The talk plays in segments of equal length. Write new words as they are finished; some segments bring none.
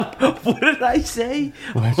What did I say?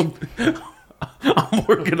 I'm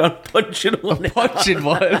working on punching one. Punching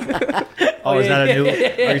one. Oh, is that a new?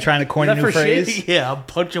 Are you trying to coin a new phrase? Shit? Yeah, I'm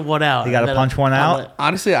punching one out. You got to punch one out.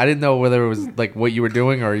 Honestly, I didn't know whether it was like what you were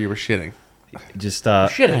doing or you were shitting. Just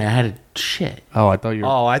shit. I had to shit. Oh, I thought you were.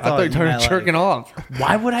 Oh, I thought you were jerking off.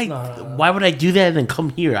 Why would I? Why would I do that and then come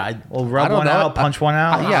here? Rub one out, punch one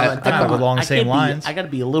out. Yeah, kind of along the same lines. I got to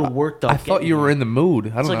be a little worked up. I thought you were in the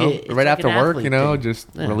mood. I don't know. Right after work, just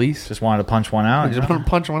release. Just wanted to punch one out. Just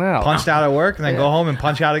punch one out. Punched out at work and then go home and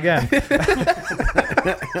punch out again.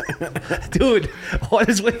 Dude, what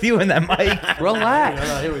is with you and that mic?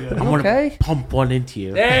 Relax. Here we go. I'm gonna pump one into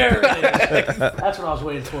you. There it is. That's what I was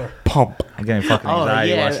waiting for. Pump. I'm getting fucking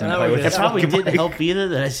anxiety watching them play with It this probably fucking didn't help either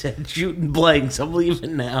that I said shooting blanks. I'm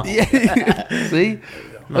leaving now. Yeah. See?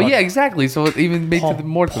 Oh, yeah, exactly. So it even made it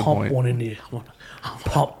more to the point. Pump one into you.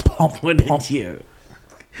 Pump one into you.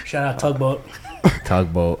 Shout out Tugboat.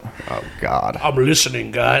 Tugboat. Oh, God. I'm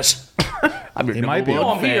listening, guys. He might be.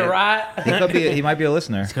 I'm here, right? He might be a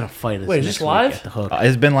listener. He's gonna fight us. Wait, is this live? At the hook.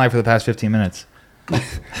 It's been live for the past 15 minutes.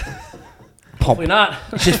 Hopefully not.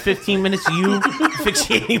 It's just 15 minutes of you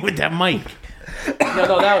fixating with that mic.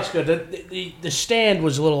 No, that was good. The stand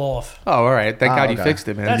was a little off. Oh, all right. Thank God you okay. fixed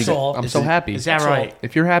it, man. That's all. I'm so happy. Is that That's right?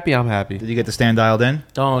 If you're happy, I'm happy. Did you get the stand dialed in?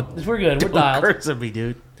 Don't We're good. We're dialed. curse at me,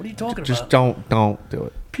 dude. What are you talking Just about? don't do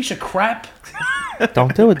it. Piece of crap.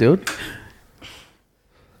 Don't do it, dude.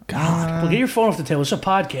 Well, get your phone off the table. It's a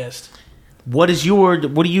podcast. What are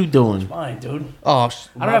you doing? Fine, dude. Oh,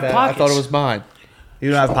 I don't have I pockets. thought it was mine.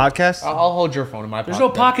 You don't have podcasts? I'll hold your phone in my pocket. There's no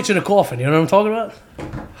pockets in a coffin. You know what I'm talking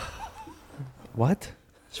about? What?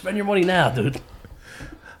 Spend your money now, dude.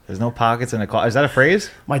 There's no pockets in a car. Is that a phrase?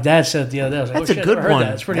 My dad said it the other day. I was like, That's oh, a shit, good I never heard one.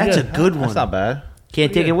 That. It's pretty That's good. a good one. That's not bad.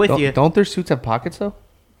 Can't take it with you. Don't their suits have pockets, though?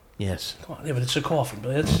 Yes. Come on, yeah, but it's a coffin.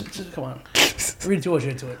 But come on. Read too much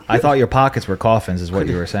into it. I thought your pockets were coffins, is what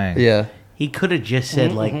you were saying. Yeah. He could have just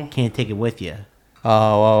said can't take it with you.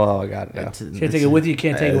 Oh, I got it now. Can't take it with you.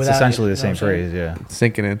 Can't take it It's without essentially you. the same phrase, yeah. It's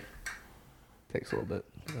sinking in. Takes a little bit.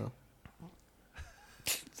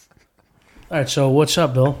 All right, so what's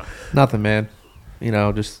up, Bill? Nothing, man.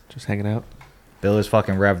 Just hanging out. Bill is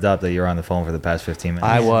fucking revved up that you're on the phone for the past 15 minutes.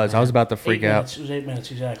 I was about to freak 8 out. minutes. It was 8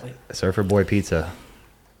 minutes, exactly. Surfer Boy Pizza.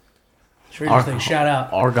 Stranger Things, shout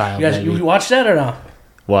out. Argyle, You guys, baby. you watched that or no?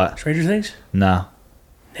 What? Stranger Things? No.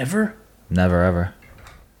 Never? Never, ever.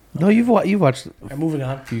 No, you've watched All right, moving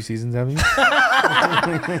on. a few seasons, haven't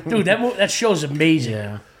you? Dude, that show's amazing.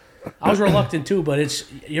 Yeah. I was reluctant too, but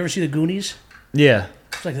you ever see the Goonies? Yeah.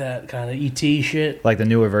 It's like that kind of E.T. shit. Like the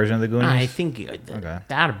newer version of the Goonies? I think the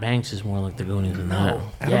Outer Banks is more like the Goonies than that.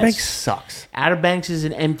 Outer Banks sucks. Outer Banks is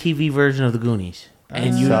an MTV version of the Goonies.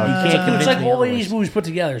 And you Sucks. can't Dude, convince it's like me all otherwise. 80s movies put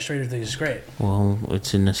together. Stranger Things is great. Well,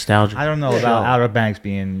 it's a nostalgic. I don't know about Outer Banks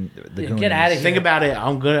being the Goonies. Get out of here. Think about it.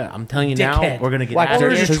 I'm telling you now. Dickhead. We're gonna get Like out of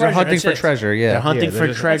there's here. just they're treasure, hunting that's for it. treasure, yeah. They're hunting Yeah, for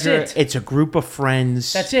that's treasure. it. It's a group of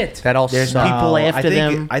friends. That's it. That all There's sucks. people after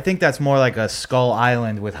them. I think that's more like a Skull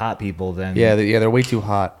Island with hot people than... Yeah, they're way too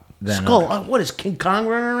hot. than, Skull. What is King Kong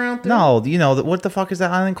running around? Through? No, what the fuck is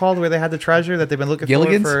that island called where they had the treasure that they've been looking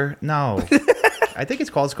Gilligan's? for? No. I think it's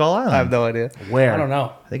called Skull Island. I have no idea. Where? I don't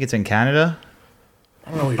know. I think it's in Canada. I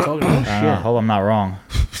don't know what you're talking about. I hope I'm not wrong.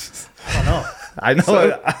 I don't know. I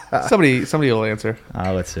know. Somebody will answer.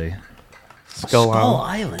 Let's see. Skull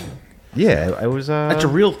Island. Yeah, it was... That's a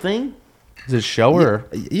real thing? Is it a show or?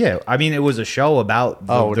 Yeah, I mean, it was a show about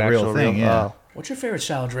the an real actual thing, yeah. What's your favorite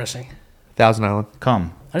salad dressing? Thousand Island.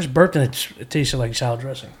 Come. I just burped and it tasted like salad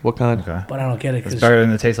dressing. What kind? Okay. But I don't get it. It's 'cause better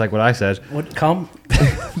than it tastes like what I said. what, cum?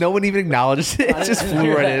 No one even acknowledged it. It just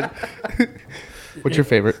flew right in. What's your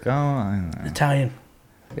favorite? Go on. Italian.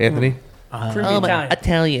 Anthony? Creamy Italian.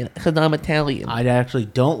 Italian, because I'm Italian. I actually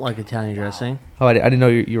don't like Italian dressing. Oh, I didn't know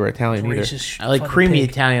you were Italian either. Racist I like fucking creamy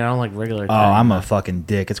pig. Italian. I don't like regular Oh, Italian. I'm a fucking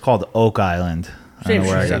dick. It's called Oak Island. I don't know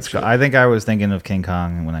where I got Same shit. I think I was thinking of King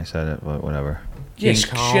Kong when I said it, but whatever. Yes,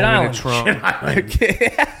 King Kong shit in a island.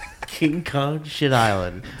 trunk. King Kong Shit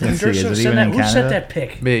Island. Let's see, is Durso it sent even that. in Who Canada? sent that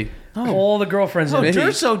pic? Me. All the girlfriends. No, in it.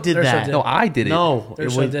 Durso did Durso that. did. No, I did it. No,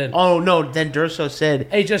 Durso did. Oh no! Then Durso said,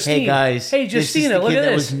 Hey, Justine. hey guys, Hey, this is Justina, the look kid at that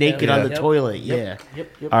this." was naked Yeah. on the Yep. toilet." Yep. Yeah,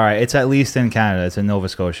 Yep. All right, it's at least in Canada. It's in Nova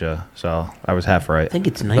Scotia, so I was half right. I think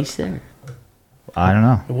it's nice there. I don't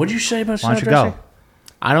know. What'd you say about Why don't salad you dressing? go?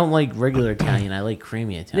 I don't like regular Italian. I like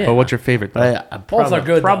creamy Italian. But what's your favorite? Though? But I Both are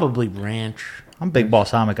good, though. Probably ranch. I'm a big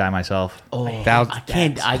balsamic guy myself. Oh, Thousand- I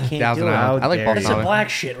can't Thousand do it. Island. I like dare That's you. the black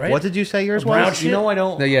shit, right? What did you say yours brown was? shit? You know I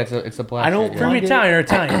don't. No, yeah, it's a black. I don't shit, Creamy Yeah. Italian or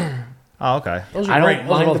Italian? Oh, okay. Those are I great. don't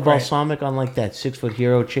Those are mind the both great. balsamic on like that 6-foot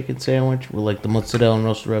hero chicken sandwich with like the mozzarella and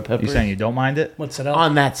roasted red pepper. You saying you don't mind it? Mozzarella.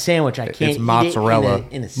 On that sandwich, I can't eat mozzarella. it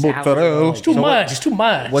in a salad. Mozzarella. Like, It's too much. It's too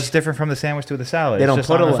much. What's different from the sandwich to the salad? They It's don't just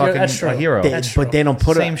put on a- a fucking That's true. a hero. They- That's but true. they don't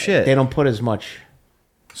put Same shit. They don't put as much.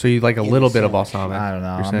 So you like a little bit of balsamic? I don't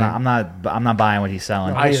know. you're I'm saying? not buying what he's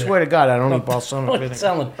selling. I either. swear to God, I don't eat What balsamic. you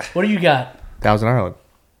selling? What do you got? Thousand Island.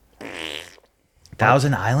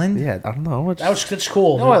 Thousand Island? Yeah, I don't know. That's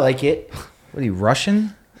cool. No, I like it. What are you,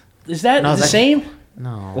 Russian? Is that No, the that- same?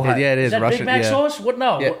 No. Yeah, it is Is that Russian. Big Mac yeah. sauce? What?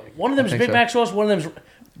 No. Yeah, One of them I is think Big so. Mac sauce. One of them's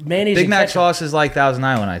mayonnaise. Big and Mac ketchup. sauce is like Thousand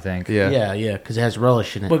Island, I think. Yeah. Yeah, because it has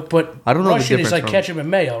relish in it. But I don't know the Russian is difference like from- ketchup and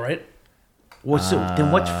mayo, right?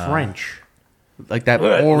 Then what's French? Like that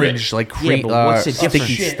orange, like Yeah, but what's the difference?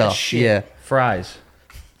 sticky Shit, stuff. shit. Yeah. Fries.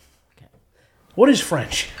 What is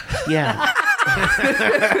French? Yeah.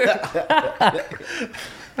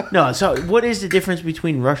 No, so what is the difference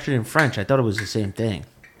between Russian and French? I thought it was the same thing.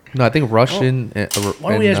 No, I think Russian. Why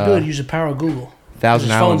don't we ask Bill to use the power of Google? Thousand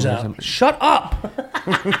His Island. phone's or out. something. Shut up.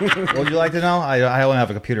 What would you like to know? I only have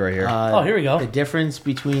a computer right here. Oh, here we go. The difference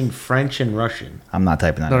between French and Russian. I'm not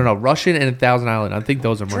typing that. No, in. Russian and Thousand Island. I think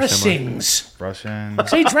those are more similar. Dressings. Russian.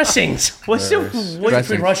 Say dressings. What's the What's Dressings.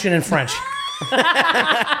 between Russian and French?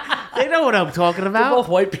 They know what I'm talking They're about. both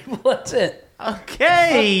white people. That's it.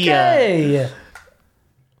 Okay. Okay.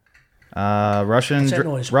 Russian. What's that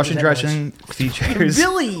noise? Russian What is that dressing features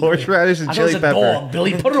Billy. horseradish and I thought it chili was a pepper. dog.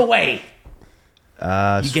 Billy, put it away.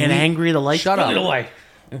 You get angry, the lights. Shut Put it up. away.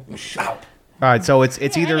 Shut up. All right, so it's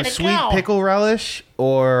either gonna sweet go. pickle relish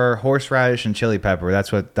or horseradish and chili pepper.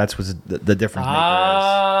 That's what the difference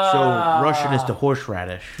maker So Ah. Russian is the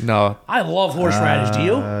horseradish. No. I love horseradish. Do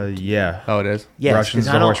you? is. Yeah. Oh, it is. Yes, Russian's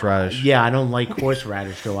 'cause the I don't- horseradish. Yeah, I don't like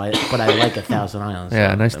horseradish though. But I like a Thousand Islands.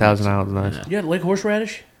 Yeah, so nice that Thousand makes- Islands, nice. You like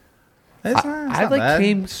horseradish? It's I not like bad.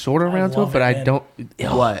 came sort of around to it, love but it, I man. don't.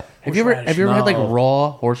 What? Have you ever had like No.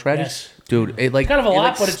 raw horseradish? Yes. Dude, it like Kind of a it, lot,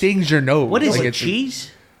 like, but it's- stings your nose. What is like, it? it's-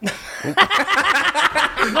 Cheese?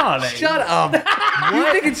 Shut up.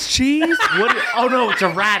 You think it's cheese? What? Oh no, it's a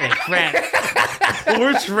radish.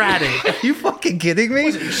 Horseradish. Are you fucking kidding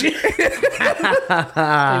me? Tell you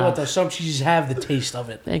what, though, some cheeses have the taste of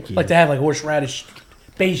it. Thank you. Like to have like horseradish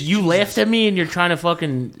base. You laughed at me and you're trying to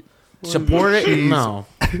fucking support it? No.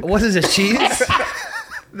 What is it? Cheese?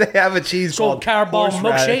 They have a cheese Sold called Carabao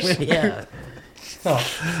horseradish. milkshake. Yeah. No,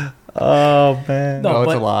 Oh man. no, No, it's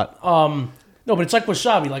but a lot. no, but it's like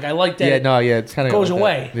wasabi. Like I like that. Yeah, no, yeah, it's kind of goes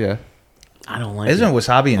away. Yeah. I don't like Isn't it.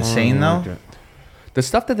 wasabi insane though? The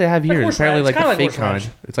stuff that they have here Like is apparently like horseradish. the It's fake kinda like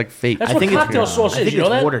kind. It's like fake. That's I what think it's- cocktail sauce I is. think You know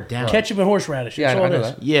it's that? watered down. Ketchup and horseradish. Yeah, That's I all know it is.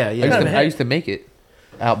 that. Yeah, I yeah. used, to, Kinda I used to make it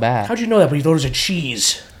out back. How'd you know that? But you thought it was a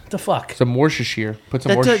cheese. What the fuck? Some Worcestershire. Put some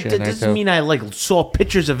That, Worcestershire that in there doesn't too. mean I like saw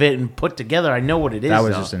pictures of it and put together. I know what it is. That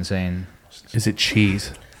was though. just insane. Is it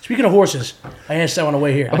cheese? Speaking of horses, I asked that on the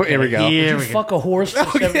way here. Oh, here we go. Here Would we you go. fuck a horse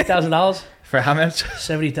for $70,000? For how much?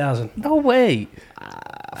 $70,000. No way.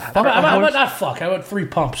 I would not fuck. I want 3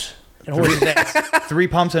 pumps. And horse's ass. 3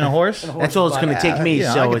 pumps and a horse? That's all it's going to take me,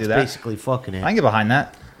 Yeah, I so could it's do that. basically fucking it. I can get behind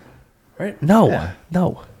that. Right? No. Yeah.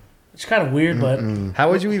 No. It's kind of weird, but How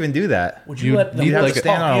would you even do that? would you You- let the You'd have horse to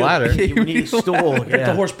stand pump on a you? ladder. You need a stool. Let the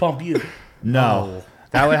Yeah. horse pump you. No.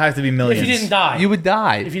 That would have to be If millions. you didn't die. You would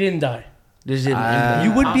die. If you didn't die. There's an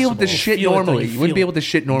You wouldn't be able to impossible. shit feel it, though. normally. You You wouldn't feel be it. able to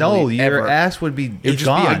shit No, normally. your ever. ass would be It would just be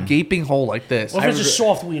a gone. gaping hole like this. What if it's a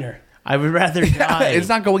soft wiener? I would rather die. It's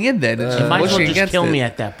not going in then. It's You just might as well pushing just against kill it. me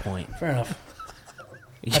at that point. Fair enough.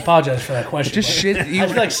 I apologize for that question. Just but shit. I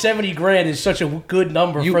feel like 70 grand is such a good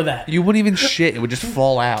number for that. You wouldn't even shit. It would just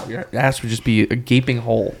fall out. Your ass would just be a gaping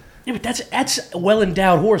hole. Yeah, but that's well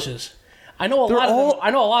endowed horses. I know a lot of them. I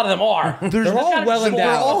know a lot of them are. They're all well endowed.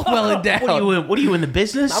 They're all well endowed. What are you in the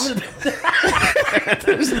business?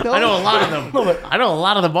 I know a lot of them. No, but I know a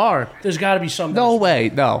lot of them are. there's got to be some. No way.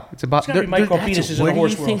 No. It's about. There's got to be micro they're- penises in Where the do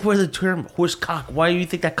horse you think world. where the term horse cock? Why do you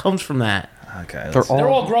think that comes from that? Okay. They're Let's They're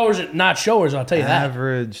all growers, not showers. I'll tell you that.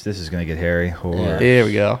 average. This is going to get hairy. Horse. Here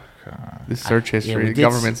we go. This search history. we the did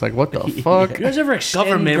government's like, what the fuck? You guys ever extend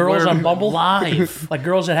Government, girls we're on Bumble? live. Like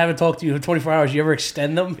girls that haven't talked to you in 24 hours. You ever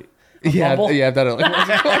extend them? On Yeah, Bumble? yeah, I've done it.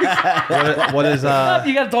 Like, What is You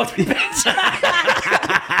got to talk to me.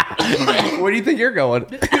 where do you think you're going?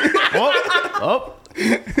 Oh,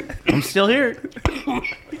 I'm still here.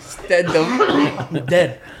 Dead them. I'm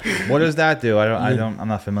dead. what does that do? I'm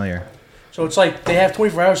not familiar. So it's like they have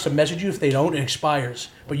 24 hours to message you. If they don't, it expires.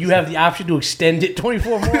 But you have the option to extend it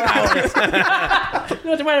 24 more hours. You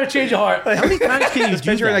know, they might have a change of heart. How many times can you Just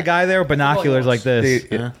do picturing a that? guy there with binoculars like this.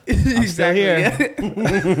 I'm still here.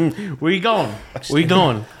 Where you going? Where you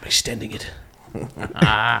going? I'm extending it.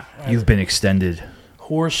 You've been extended.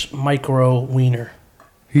 horse micro wiener.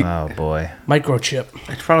 Oh boy. Microchip.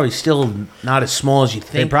 It's probably still not as small as you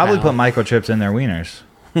think. They probably pal. put microchips in their wieners.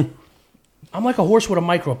 I'm like a horse with a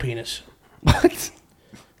micro penis. What? It's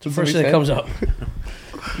the first thing that comes up.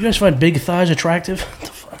 You guys find big thighs attractive? What the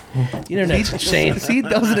fuck? The internet's insane. See, it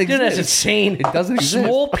doesn't The internet's exist. insane. It doesn't exist.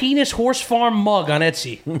 Small penis horse farm mug on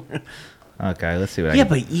Etsy. Okay, let's see what I Yeah,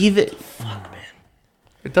 can... but even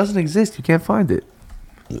It doesn't exist. You can't find it.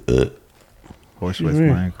 Horse with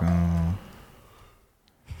micro...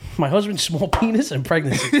 My husband's small penis and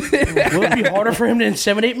pregnancy. Will it be harder for him to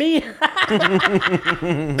inseminate me?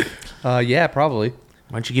 Yeah, probably. why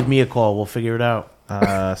don't you give me a call? We'll figure it out.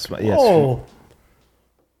 Yes, Oh,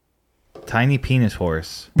 tiny penis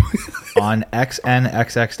horse on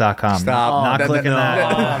xnxx.com. Stop. Not That- clicking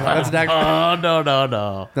that. That's not. Oh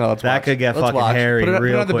no. No, let's That watch. could get Let's fucking watch. hairy Put it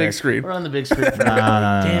real on the big quick. screen We're on the big screen. No,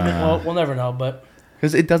 damn it. Well, we'll never know, but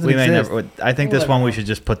because it doesn't We may exist. never. I think this one we should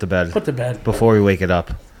just put to bed put to bed. before we wake it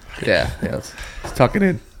up. Yeah, let's tuck it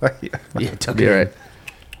in. Yeah, tuck Be it all in. right.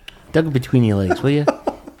 Tuck it between your legs, will you?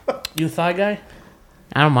 You a thigh guy?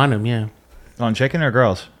 I don't mind them. Yeah, On chicken or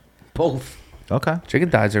girls? both. Okay. Chicken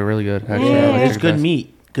thighs are really good. Actually, I like It's chicken good thighs.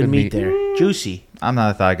 meat. Good Good meat meat. there. Juicy. I'm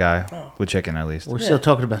not a thigh guy with chicken at least. We're still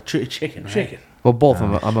talking about chicken. Right? Chicken. Well, both.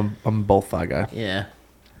 I'm both thigh guy. Yeah.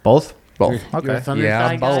 Both? Both. You're a Okay. thunder Yeah,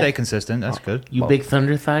 thigh I'm guy? both. Stay consistent. That's good. You big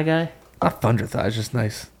thunder thigh guy? Not thunder thighs, just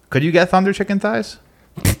nice. Could you get thunder chicken thighs?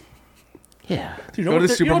 Yeah. Dude, Go to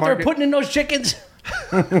the you know what they're supermarket. putting in those chickens?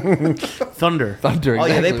 Thunder. Thunder. Oh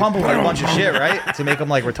yeah, they exactly. pump them with a bunch of shit, right? To make them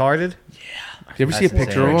like retarded. You ever see a That's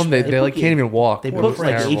picture of them? insane. They like can't even walk. They It put looks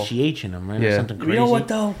like terrible. HGH in them, right? Or Yeah. something crazy. You know what,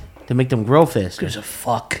 though? To make them grow faster. Gives a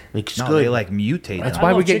fuck. It's No, good. they like mutate That's them. why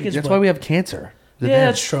love we get. chickens, That's but- why we have cancer. The Yeah, damn-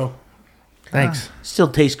 that's true. Thanks Still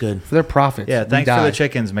tastes good. for their profits. Yeah, We thanks for die. the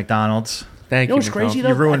chickens, McDonald's. Thank You know you. what's crazy, McDonald's. though?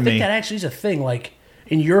 You ruined I think me. that actually is a thing. Like,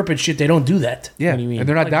 in Europe and shit, they don't do that. Yeah, What do you mean? and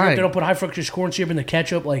they're not Like, Europe, dying. they don't put high fructose corn syrup in the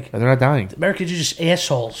ketchup. Like, And they're not dying. Americans are just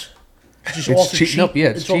assholes. It's just It's all cheap. cheap- nope, yeah,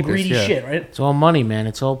 it's all cheapest, greedy yeah. shit, right? It's all money, man.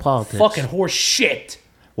 It's all politics. Fucking horse shit.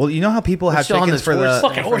 Well, you know how people have still on chickens this for the, horse-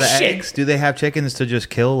 fucking for horse the shit. eggs? Do they have chickens to just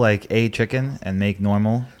kill like a chicken and make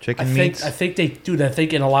normal chicken meats? I think they do that. I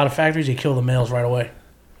think in a lot of factories they kill the males right away.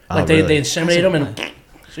 Oh, Like they really? inseminate them and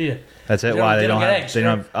see ya. That's it. Why they don't get have? eggs. They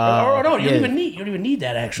don't. Oh no, you yeah. don't even need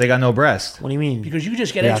that They actually. got no breast. What do you mean? Because you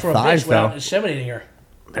just get They eggs got from a bitch thighs, without though. inseminating her.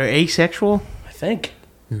 They're asexual? I think.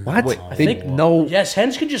 What? I They think no. Yes,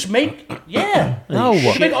 hens can just make. Yeah. No. They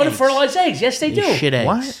Shit make eggs. unfertilized eggs. Yes, they You do. shit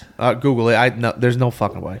eggs. What? Google it. No. There's no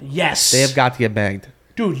fucking way. Yes. They have got to get banged.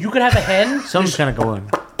 Dude, you could have a hen. Something's kind of going.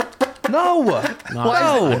 No. No,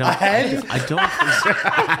 Whoa. I don't.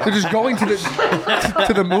 They're just going to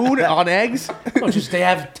the moon on eggs. No, just they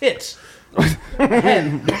have tits.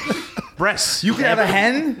 Hen. Breasts. You can have a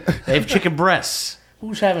hen. They have chicken breasts.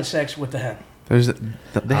 Who's having sex with the hen? They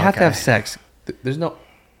have to have Okay. sex. There's no.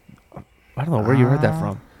 I don't know where you heard that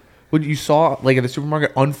from. What you saw like at the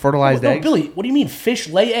supermarket unfertilized No, eggs. Billy, what do you mean fish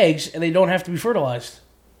lay eggs and they don't have to be fertilized?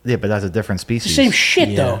 Yeah, but that's a different It's the species. same shit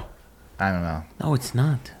Yeah. though. I don't know. No, it's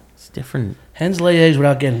not. It's different. Hens lay eggs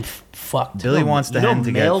without getting fucked. Billy wants the You know hen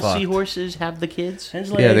to male get fucked. seahorses have the kids?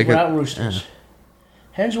 Hens lay Yeah, eggs they could- without roosters.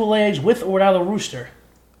 Hens will lay eggs with or without a rooster.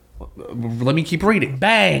 Let me keep reading.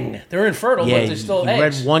 Bang! They're infertile, Yeah, but they're still he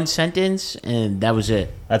eggs. read one sentence and that was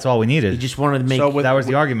it. That's all we needed. He just wanted to make. that was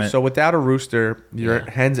the argument. So without a rooster, your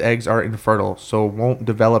hen's eggs are infertile, so it won't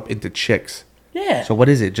develop into chicks. Yeah. So what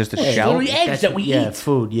is it? Just a it's shell? literally eggs That's- that we yeah, eat.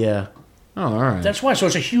 food. Yeah. Oh, all right. That's why. So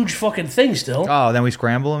it's a huge fucking thing still. Oh, then we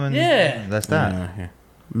scramble them and Yeah. that's that. Yeah.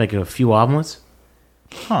 Make a few omelets.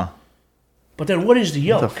 Huh. But then what is the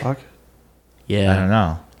yolk? What the fuck? Yeah. I don't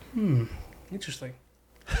know. Interesting.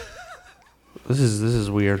 This is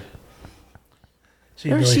weird. See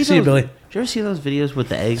You you, ever Billy. see See you, those- Billy. Did you ever see those videos with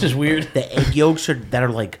the eggs? This is weird. The egg yolks that are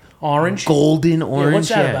like Orange. golden orange. what's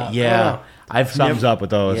that about? I don't Yeah. know. I've Thumbs never, up with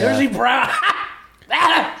those. Yeah. Jersey brown.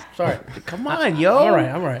 Ah! Sorry. Come on, yo. I'm all right.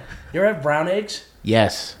 I'm all right. You ever have brown eggs?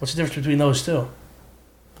 Yes. What's the difference between those two?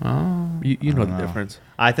 You know the difference.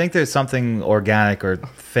 I think there's something organic or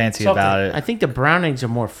fancy Something. about it. I think the brown eggs are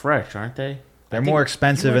more fresh, aren't they? They're more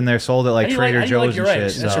expensive and they're sold at like Trader how do you Joe's like your and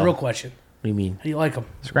eggs? shit. That's so. a real question. What do you mean? How do you like them?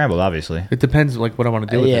 Scrambled, obviously. It depends like what I want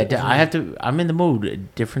to do with Yeah, it. I have to. I'm in the mood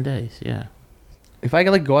different days. Yeah. If I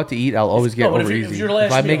like go out to eat, I'll always get no, but if over you- if easy. your If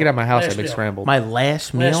last I make meal- it at my house, I last make meal. scrambled. My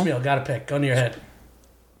last meal. Last meal. Got to pick. Gun to your head.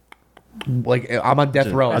 Like I'm on death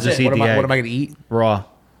row. I'll just eat what, am the I, egg. what am I gonna eat? Raw.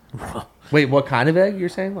 Wait, what kind of egg you're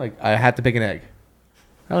saying? Like I had to pick an egg.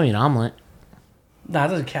 Probably an omelet. Nah, it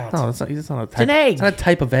doesn't count. No, that's not a type. an egg. It's not a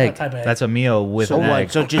type of egg. That type of egg. That's a meal with So an what?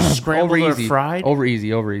 egg. So just scrambled Over or easy. fried? Over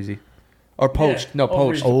easy. Over easy. Or poached. Yeah. No,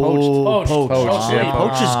 poached. Oh, Poached. poached. Poached. Yeah, Yeah.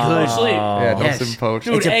 poached is good. Go sleep. Yeah, Yes. Nelson poached.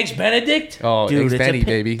 Dude, It's a- eggs Benedict? Oh, Dude, eggs it's Benny, a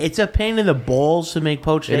baby. it's a pain in the balls to make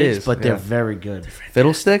poached It eggs, is, but they're yeah. very good.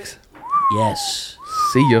 Fiddlesticks? Yes,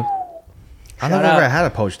 See ya. I've never out. ever had a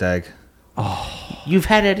poached egg. you've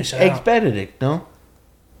had Shout eggs out. Benedict, no?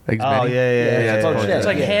 Eggs Oh Benny? yeah. poached egg. It's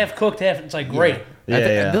like Yeah. half cooked, half. It's like great.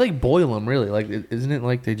 Yeah, They like boil them, really. Like, isn't it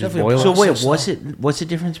like they just Definitely boil So them? wait, process, what's the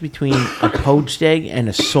difference between a poached egg and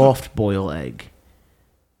a soft boiled egg?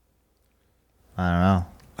 I don't know.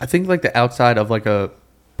 I think like the outside of like a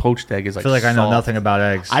poached egg is I like feel like I know soft. nothing about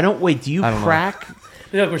eggs. I don't wait. Do you I don't know. crack?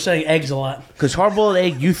 I feel like we're saying eggs a lot. Because hard boiled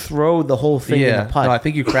egg, you throw the whole thing in Yeah, the pot. no, I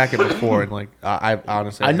think you crack it before, and like I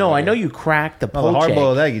honestly, I have know no idea. you crack the No, the poached hard egg.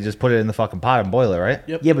 boiled egg, you just put it in the fucking pot and boil it, right?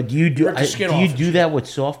 Yep. Yeah, but do you do? Rip the skin do you off. do that with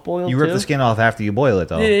soft boiled? You rip too? the skin off after you boil it,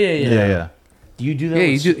 though. Yeah. Do you do that? Yeah,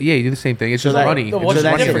 you with do. Yeah, you do the same thing. It's just that- runny. No, It's what's just so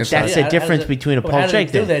the runny that's, on the difference? inside. that's Yeah, the how difference does it- between a but how poached do they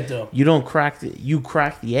egg. do then. that, though? You don't crack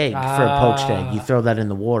the egg for a poached egg. You throw that in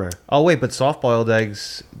the water. Oh wait, but soft boiled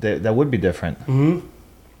eggs that would be different.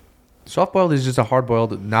 Soft boiled is just a hard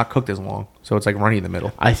boiled, not cooked as long, so it's like runny in the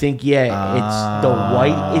middle. I think it's the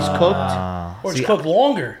white is cooked. Or it's cooked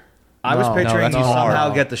longer. I was No, picturing that's you hard. somehow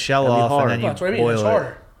get the shell That'd be off hard. and then you That's what I mean. boil It's it.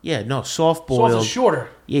 harder. Yeah, no soft Soft boiled. is shorter.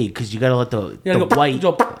 Yeah, because you gotta let the You gotta go, white.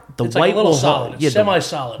 go, The it's white like a little will solid. It's yeah,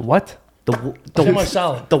 semi-solid. What? the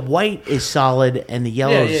Semi-solid. The white is solid and the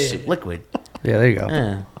yellow is yeah. liquid. Yeah, there you go.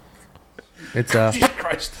 Yeah. It's Jesus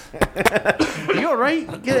Christ. You all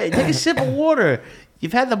right? Take a sip of water.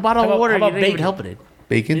 You've had the bottle How about- of water. how You're about not even bacon? helping it.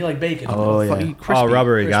 bacon. You like bacon? Oh, yeah. Fucking crispy. Oh,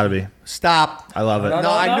 rubbery, gotta be. Stop. I love it. No, No,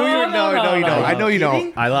 I knew you. No, you don't. I know you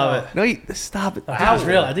don't. I love it. No, you, stop it. I think it's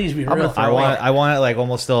real. I think he's being I'm real. gonna throw I want it like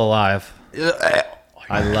almost still alive.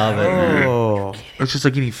 I love it. Oh, it's just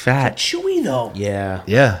like eating fat. Chewy though. Yeah.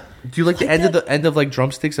 Yeah. Do you like the end of like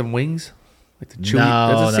drumsticks and wings? Like the chewy.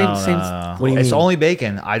 No, that's the same. no. What do you It's mean? only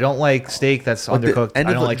bacon. I don't like steak that's Like the undercooked. I end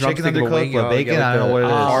of don't the like chicken drumstick of a undercooked, wing, but bacon, like I don't know what it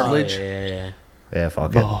the is. cartilage. Yeah. Yeah,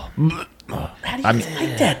 fuck it. How do you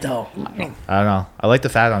like that though? I don't know. I like the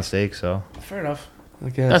fat on steak, so Fair enough. I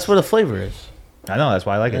guess. That's what the flavor is. I know that's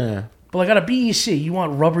why I like it. Yeah. But like on a BEC, you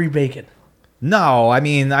want rubbery bacon. No, I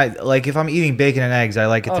mean, I like if I'm eating bacon and eggs, I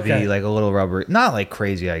like it to Okay. be like a little rubbery, not like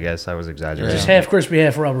crazy. I guess I was exaggerating. Just half crispy,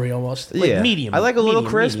 half rubbery almost. Like yeah, medium, I like a little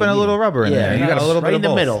medium, crisp medium, and a little medium. rubber in Yeah, there. You you got got a little right bit in of the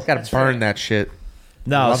both. middle. Gotta burn that shit.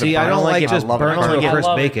 No, Love see, it. I don't like like it. just I love it. burnt I to like a it. crisp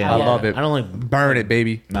I love it. bacon. I I love it. I don't like Burn it,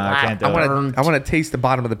 baby. No, I can't do I it. want to. I want to taste the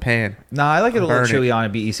bottom of the pan. No, I like it a little Burn it. chewy on a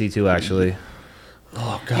BEC too. Actually,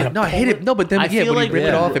 Oh god. No, I hate it. No, but then I yeah, feel when like- you rip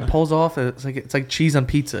it yeah. off, it pulls off. It's like cheese on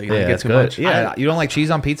pizza. You know, yeah, you get it's too good. much. Yeah, you don't like cheese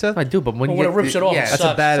on pizza? I do, but when But you when get, it rips it off, yeah, it That's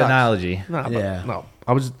sucks. a bad sucks. analogy. No, but- Yeah. no.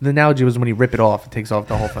 The analogy was when you rip it off, it takes off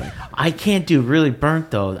the whole thing. I can't do really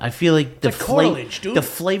burnt though. I feel like the like cartilage, dude. the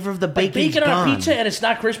flavor of the Like bacon's bacon on gone. a pizza and it's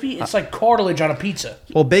not crispy. It's like cartilage on a pizza.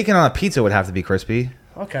 Well, bacon on a pizza would have to be crispy.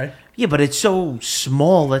 Okay. Yeah, but it's so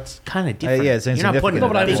small. That's kind of different. yeah, it's You're not putting insignificant. No,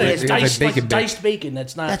 but I'm Bacon. saying it's It's like diced, bacon like diced bacon.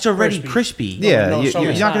 That's not. That's already crispy. crispy. Yeah, no, so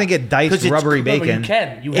you're it's not not. going to get 'Cause diced it's- rubbery No, but you bacon.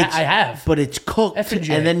 can. I have. But it's cooked,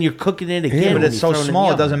 F&J. and then you're cooking it again. Yeah, but when it's you so throw it in the small,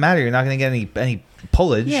 it oven. doesn't matter. You're not going to get any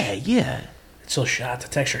pullage. Yeah, yeah. It's still shot. The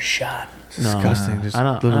texture shot. No, Disgusting. Just I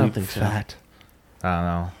don't literally think so. fat.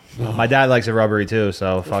 I don't know. My dad likes it rubbery too,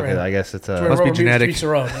 so fuck for it. him. I guess it's Where a. Must be rubber meets genetic. Pizza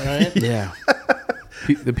Road, all right? Yeah.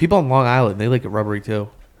 The people on Long Island, they like it rubbery too.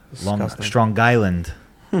 Long, Disgusting. Strong Island.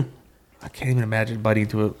 I can't even imagine biting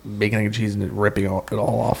into a bacon, egg, and cheese and it ripping it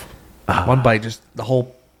all off. One bite, just the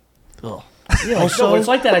whole. Ugh, Yeah, like, no, but it's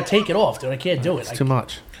like that. I take it off, dude. I can't do it. it's too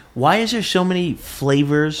much. Why is there so many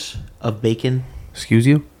flavors of bacon? Excuse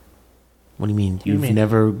you? What do you mean? you You've mean?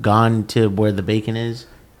 never gone to where the bacon is?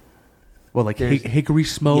 Well, like There's- hickory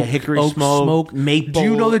smoke, Yeah, hickory oak smoke, maple. Do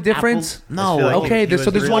you know the difference? apple- No. I feel like Okay, he was so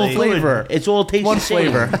there's one really- flavor. It's all tastes One the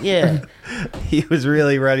same. flavor. Yeah. He was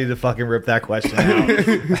really ready to fucking rip that question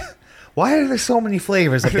out. Why are there so many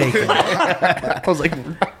flavors of bacon? I was like,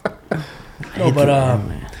 No, but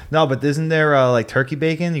No, but isn't there like turkey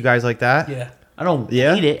bacon? You guys like that? yeah. I don't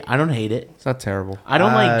Yeah? hate it. I don't hate it. it's not terrible. I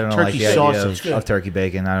don't like turkey the idea sausage. of turkey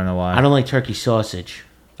bacon. I don't know why. I don't like turkey sausage.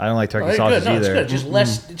 I don't like turkey Oh, it's sausage good. No, it's either. good. Just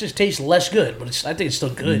less. It just tastes less good, but I think it's still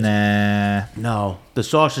good. Nah. No, the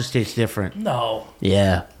sausage tastes different. No.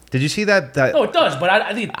 Yeah. Did you see that No, it does, but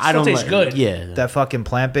I think it I still don't tastes like, good. Yeah. that fucking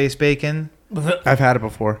plant-based bacon? I've had it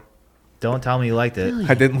before. Don't tell me you liked it.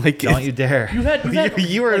 I didn't like it. Don't you dare. You've had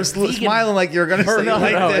You were like, vegan- smiling like you were gonna say you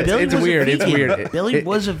liked no, it. Billy It's was a weird. It's vegan. weird. Billy It-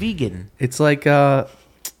 was a vegan. It's like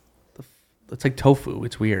it's like tofu.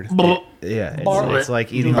 It's weird. Yeah, Bar- it's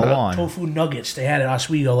like eating a lawn. Tofu nuggets. They had at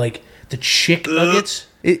Oswego, like the chick nuggets.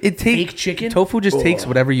 It takes Fake chicken? Tofu just takes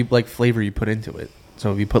whatever you like flavor you put into it.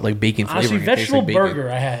 So if you put like bacon Honestly, flavoring, it tastes vegetable like bacon. burger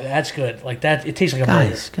I had. That's good. Like that, it tastes like a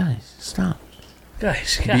Guys, stop. burger. Guys,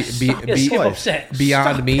 stop. be- Skip upset.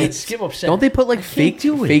 Beyond Stop Meat. it. Skip upset. Don't they put like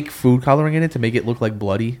do it. fake food coloring in it to make it look like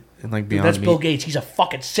bloody and like Dude, Beyond that's Meat? Bill Gates. He's a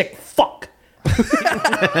fucking sick fuck.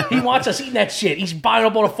 He wants us eating that shit. He's buying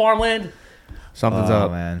up all the farmland. Something's Oh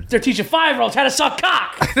up. man. They're teaching 5-year-olds how to suck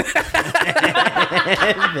cock.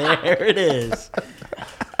 There it is.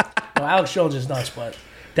 No, Alex Jones is nuts, but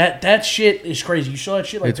that shit is crazy. You saw that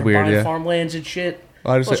shit? Like It's they're weird, buying yeah. farmlands and shit.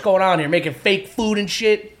 I just- What's going on here? Making fake food and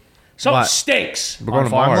shit. Something What? stinks. We're going On to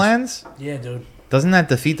Mars. farmlands? Yeah, dude. Doesn't that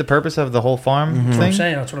defeat the purpose of the whole farm That's what I'm thing?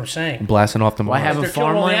 saying. That's what I'm saying. Blasting off the Why Mars. have a They're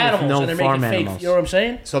killing all the farmland with animals no and they're farm making fake. animals? You know what I'm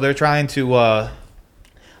saying? So they're trying to.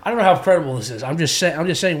 I don't know how credible this is. I'm just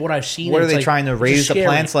saying what I've seen. What and are it's they like- trying to it's raise just the scary.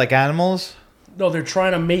 plants like animals? No, they're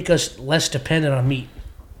trying to make us less dependent on meat.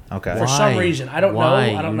 Okay. For some reason. I don't know.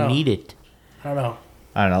 Why? I don't know. You need it. I don't know.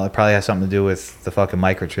 I don't know. It probably has something to do with the fucking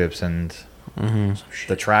microchips and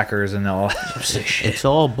the trackers and all. It's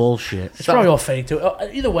all bullshit. It's probably all fake too.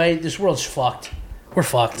 Either way, this world's fucked. We're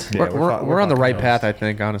fucked. Yeah, We're on the right fucking path, I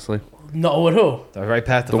think, honestly. No, with who? The right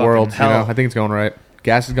path to The fucking world, hell. you know, I think it's going right.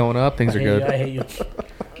 Gas is going up, things I are hate you. I good. hate you.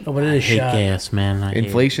 No, but it is I hate shot. gas, man. I hate it.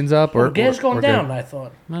 Inflation's up. Well, gas going we're down. good. I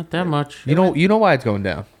thought Not that much. You know why it's going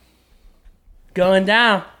down? going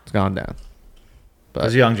down. It's gone down.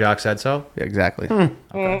 Because Young Jock said so. Yeah, exactly.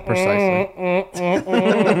 Okay,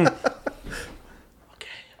 precisely.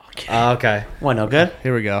 Okay. What, no good?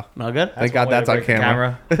 Here we go. No good? Thank God that's on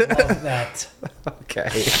camera. Love that. Okay.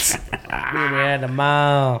 We had the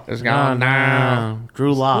mouth. It's No, gone down. no.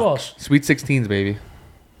 Drew Who Lock. else? Sweet 16s, baby.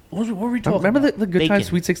 What were we talking Remember about? the good Bacon. times,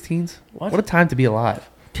 Sweet 16s? What? What a time to be alive.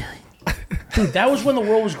 Dude, that was when the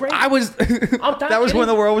world was great. I was. That was when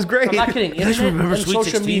the world was great. I'm not kidding. Internet remember and Sweet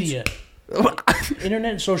social 16s? media.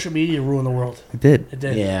 Internet and social media ruined the world. It did. It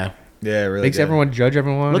did. Yeah. Yeah, it really. Makes did. everyone judge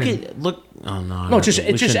everyone. Look and- at look. Oh no. No, it's just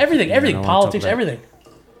everything. Yeah, I Everything. don't wanna Politics. talk about Everything.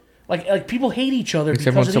 Like people hate each other Makes because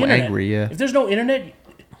everyone of the so internet. angry, yeah. If there's no internet, you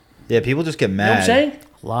Yeah, people just get know what I'm mad. saying?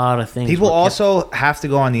 A lot of things. People were kept- also have to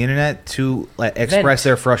go on the internet to like express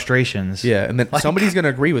their frustrations. yeah, and then somebody's going to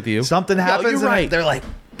agree with you. Something happens, you're and right. they're like,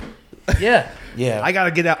 Yeah. Yeah. "I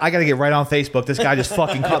gotta get out. I gotta get right on Facebook. This guy just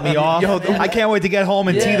fucking cut me off. I can't wait to get home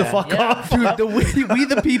and tee the fuck yeah. off." Dude, we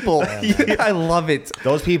the people. I love it.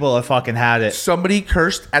 Those people have fucking had it. Somebody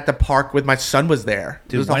cursed at the park when my son was there. It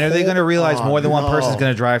Dude, was the when are they whole- going to realize Oh, more than one no. person's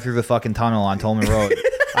going to drive through the fucking tunnel on Tolman Road?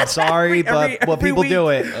 I'm sorry, but every people do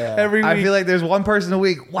week. it. Every I week. feel like there's one person a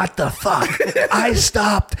week. What the fuck? I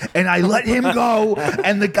stopped and I let him go,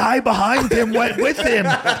 and the guy behind him went with him.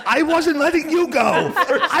 I wasn't letting you go.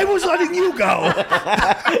 I was letting you go.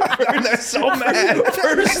 They're so mad.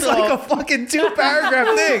 It's like a fucking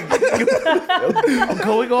 2-paragraph thing.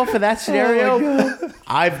 Going off of that scenario,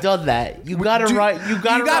 I've done that. You gotta Dude, ride. You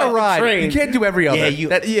gotta, ride. the train. You can't do every other. Yeah, you-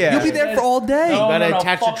 yeah. You'll be there for all day. You No, gotta no,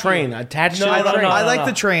 attach fuck the train. you. Attach No, to the no, train. no, I like no.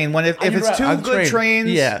 the train when if You'd it's ra- two I'm good trained. trains,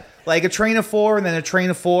 Yeah. like a train of 4 and then a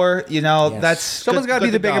train of 4. You know, Yes. that's Someone's got gotta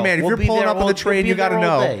be the bigger man. If you're pulling up on the train, you gotta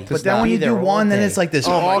know. But then when you do one, then it's like this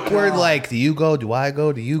awkward, like, do you go? Do I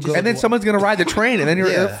go? Do you go? And then someone's gonna ride the train, and then it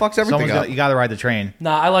fucks everything Someone's up. you got to ride the train.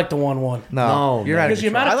 Nah, I like the 1-1. No, No, you're man. out of Because the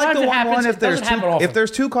control. amount I of like times the it 1-1 happens, if it there's doesn't happen often. if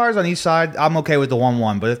there's 2 cars on each side, I'm okay with the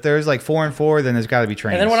 1-1. But if there's like 4 and 4, then there's got to be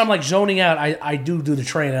trains. And then when I'm like zoning out, I do the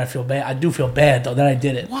train and I feel bad. I do feel bad though that I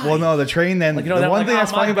did it. well, no, the train. Then Like, you know, the that, one like, thing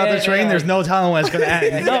that's oh, my funny about the bad, train, yeah, there's like- no telling when it's going to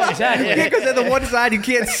end. No, exactly. Yeah, because at the one side you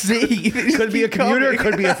can't see. Could be a commuter,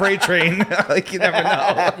 could be a freight train. Like you never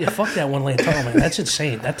know. Yeah, fuck that 1-lane tunnel, man. That's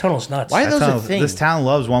insane. That tunnel's nuts. Why are those a Tunnel- thing? This town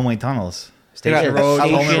loves one-way tunnels. Station Yeah, Road,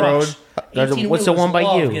 Station Tolman Road. Road. What's the one by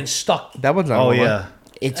you? Getting stuck. That one's not. Oh one. yeah.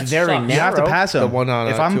 It's That very sucks. narrow. You have to pass them. The one on,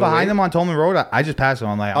 if I'm 208? behind them on Tolman Road, I just pass them.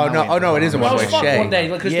 I'm like, Oh, I'm no. not Oh, no, it isn't I one was way. fucked Shay. one day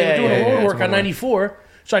because they Yeah, were doing yeah, a road yeah, work it's on one way. 94,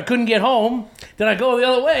 so I couldn't get home. Then I go the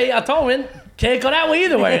other way. I told him, can't go that way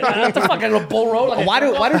either way. What the fuck? I go Bull Road. Like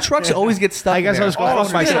Why do trucks always get stuck? I guess there? I was going to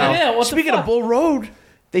fuck myself. Yeah, what the Speaking fuck? of Bull Road,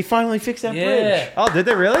 they finally fixed that Yeah. bridge. Oh, did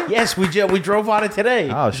they really? Yes, we drove on it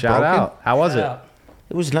today. Oh, shout Broken? out. How was it? Yeah.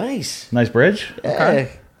 It was nice. Nice bridge? Yeah.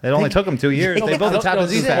 It only took them 2 years. No, They built the no, Tappan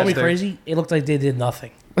this Zee is what me faster. crazy. It looked like they did nothing.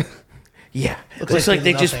 Yeah, looks like like they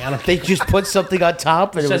they did just nothing. I don't they just put something on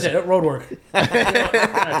top, and it Says was. it. Road work. All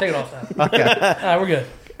right, take it off now. Okay. All right, we're good.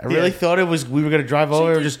 I really thought it was. We were gonna drive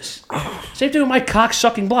over. and just Same thing with my cock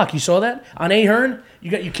sucking block. You saw that on Ahern?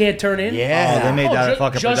 You can't turn in. Yeah. Oh, they made that a ju-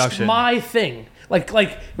 fucking just production. my thing. Like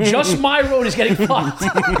just my road is getting fucked.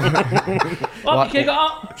 Oh, you can't go.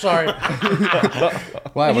 Oh, sorry. Why?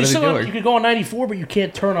 You What are they still you doing? could go on 94, but you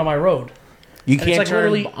can't turn on my road. you And can't it's like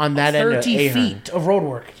turn literally on that end of 30 Ahern. feet of road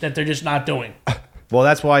work that they're just not doing. Well,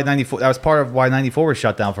 that's why 94. That was part of why 94 was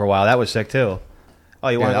shut down for a while. That was sick too. Oh,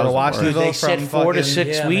 you want to that go to was the Dude, Watsonville they said 4 to fucking-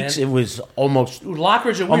 6 Yeah, weeks. man. It was almost. Dude,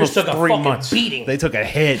 Lockridge and Almost Winners took a 3 fucking months. beating. They took a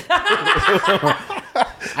hit.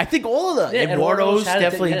 I think all of the Yeah, Eduardo's Eduardo's had it,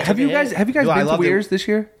 definitely. yeah. Have you guys Dude, I been to loved it. Weirs this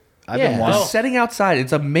year? I've Yeah. been The once. Oh. setting outside,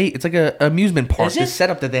 it's it's like a amusement park. Is The it?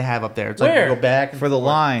 setup that they have up there. It's Where? like you go back For the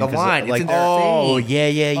line. The 'cause line. Like, It's Oh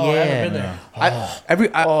insane. yeah, Oh, I haven't been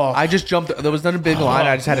there. I just jumped. There was not a big line.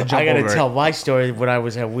 I just had to jump I gotta over tell it. my story when I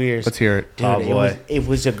was at Weirs. Let's hear it. Dude, Oh, it boy.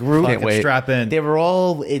 was a group. Can't wait. strap in. They were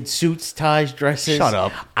all in suits, ties, dresses. Shut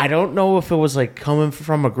up. I don't know if it was like coming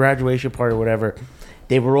from a graduation party or whatever.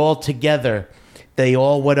 They were all together. They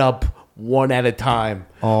all went up one at a time.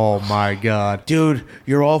 Oh my god. Dude,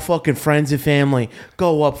 you're all fucking friends and family.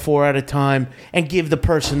 Go up 4 at a time and give the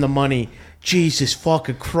person the money. Jesus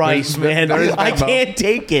fucking Christ, man. there's I Venmo. can't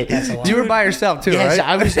take it. You were by yourself too, Yes,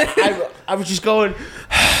 right? I was just going.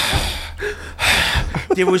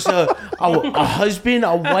 There was a husband,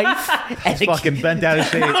 a wife, and a fucking bent out of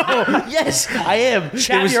shape. yes, I am.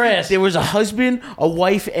 Chap your ass. There was a husband, a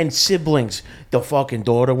wife, and siblings. The fucking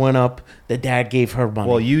daughter went up. The dad gave her money.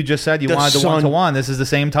 Well, you just said you The wanted the son- 1-to-1. This is the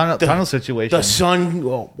same tunnel situation. the son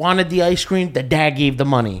wanted the ice cream. The dad gave the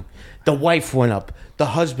money. The wife went up. The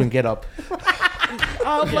husband get up.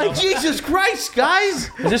 I'm like, Jesus Christ, guys.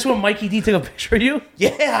 Is this when Mikey D took a picture of you?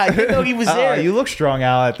 Yeah, I didn't know he was there. You look strong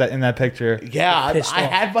out in that picture. Yeah, Pissed I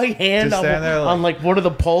off. had my hand Just on, stand there like- on like one of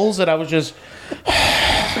the poles, and I was just.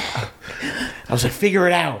 I was like, figure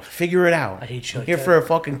it out. I hate you I'm like here that. for a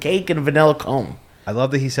fucking cake and a vanilla cone. I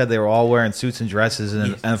love that he said they were all wearing suits and dresses,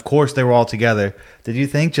 and of course they were all together. Did you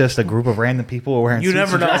think just a group of random people were wearing You suits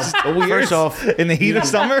never and know. dresses to Weirs First off, in the heat of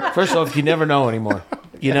summer? First off, you never know anymore.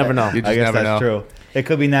 You never know. You I guess never that's know. true. It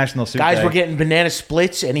could be National Suit Guys Day. were getting banana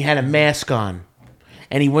splits, and he had a mask on,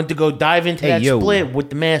 and he went to go dive into Hey, that yo. split with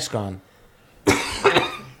the mask on.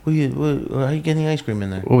 How you getting the ice cream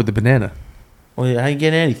in there? What with the banana? Well, how you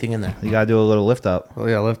getting anything in there? You gotta do a little lift up. Oh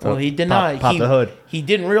yeah, lift Well, up. he did Pop- not. pop he, the hood. He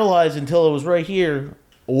didn't realize until it was right here.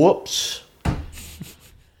 Whoops.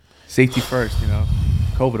 Safety first, you know.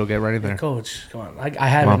 COVID will get right in there. Coach, come on. I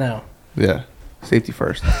have Come it on. now. Yeah. Safety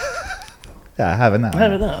first. Yeah, I have it now. I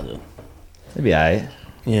have it now, dude. Maybe I.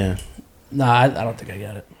 Yeah. Nah, I don't think I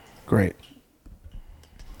got it. Great.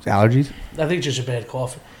 Allergies? I think it's just a bad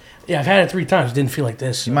cough. Yeah, I've had it 3 times. It didn't feel like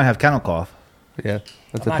this. You might have kennel cough. Yeah. That's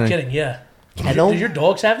I'm the not thing. kidding. Yeah. Kennel? Do your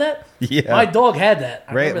dogs have that? Yeah. My dog had that.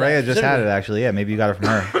 I remember Raya that just had it specifically. actually. Yeah, maybe you got it from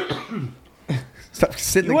her. Stop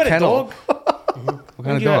sitting You in had the a kennel. dog? What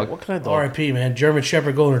kind of dog? What kind of dog? R.I.P. man. German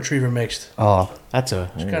Shepherd Golden Retriever mixed. Oh. That's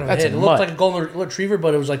a Kind of that's it a looked mutt. like a Golden Retriever,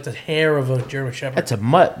 but it was like the hair of a German Shepherd. That's a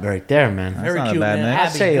mutt right there, man. Very not a cute, bad man. mix. I'd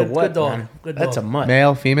Abby, say a good, what, good dog. man? Good dog. That's a mutt.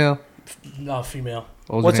 Male, female? No, female.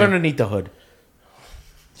 What was What's her name? underneath the hood?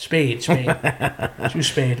 Spade. She was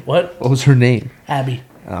Spade. What? What was her name? Abby.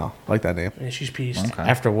 Oh, I like that name. Yeah, she's pieced.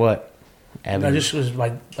 After what? Abby. I just was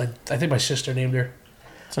my like I think my sister named her.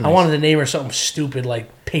 That's a I nice- wanted to name her something stupid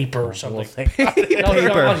like Paper or something.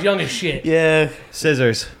 I was young as shit. Yeah.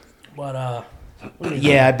 Scissors. But what do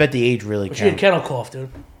you Yeah, I bet the age really But she had counts. kennel cough, dude.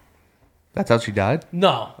 That's how she died?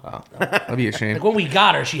 No. I'd be ashamed. Like when we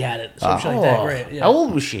got her, she had it. Some shit like that. Great. Yeah. How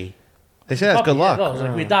old was she? They say that's good luck. Yeah, no, it was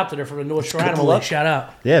like we adopted her from the North Shore Good Animal luck. League. Shout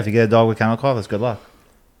out. Yeah, if you get a dog with kennel cough, that's good luck.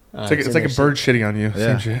 It's like a bird shitting on you.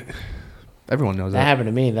 Yeah. Same shit. Everyone knows That that. happened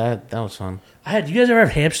to me. That was fun. You guys ever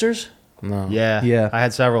have hamsters? No. Yeah. Yeah. I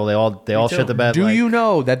had several. They all too. shit the bed. Do like- you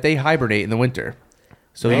know that they hibernate in the winter?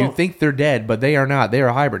 So No. you think they're dead, but they are not. They are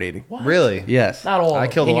hibernating. Really? Yes. Not all. I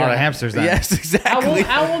killed a In lot your- of hamsters then. Yes, How exactly.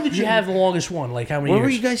 long did you have the longest one? Like how many Where years? were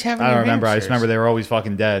you guys having I your don't remember. I just hamsters? remember they were always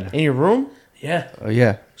fucking dead. In your room? Yeah. Oh,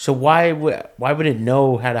 yeah. So why would it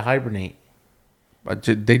know how to hibernate? But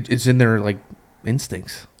it's in their like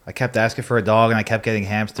instincts. I kept asking for a dog, and I kept getting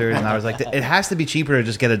hamsters, and I was like, it has to be cheaper to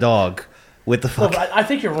just get a dog with the No, fuck. but I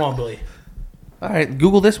think you're wrong, Billy. All right,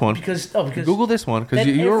 Google this one. Because Google this one because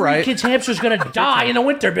then you were every right. kid's hamster's gonna die in the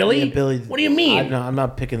winter, Billy. Yeah, Billy. What do you mean? I'm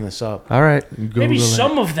not picking this up. All right, Google Maybe it.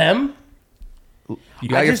 some of them. You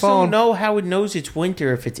got I your just phone don't know how it knows it's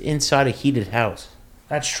winter if it's inside a heated house.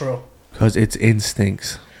 That's true. because it's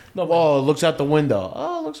instincts. No, but Oh, it looks out the window.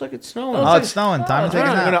 Oh, it looks like it's snowing. Oh, it's snowing. Time to take a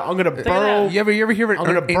I'm nap. gonna burrow. You ever hear of I'm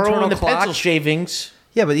gonna an burrow internal in the clock? pencil shavings.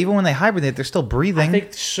 Yeah, but even when they hibernate, they're still breathing. I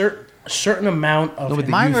think a certain amount of. No, but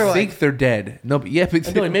Mine you were think like- they're dead. No, but yeah,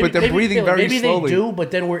 but, Billy, but they're breathing very maybe slowly. they do,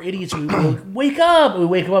 but then we're idiots. We go, wake up. We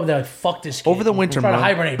wake them up. They're like, "Fuck this." Kid. Over the winter we're trying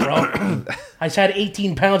to month- hibernate, bro. I just had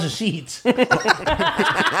 18 pounds of seeds. Leave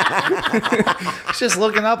It's just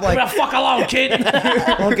looking up like, the fuck alone, kid.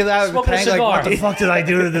 looking out of the Smoking a tank like, what the cigar. fuck did I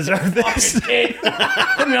do to deserve this? Fucking kid.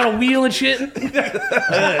 Put me on a wheel and shit. Get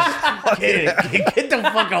Get the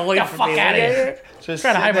fuck away the from fuck me. out of here. Just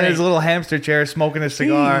Trying to sitting in hibernate. his little hamster chair, smoking a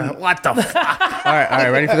cigar. What the fuck? All right,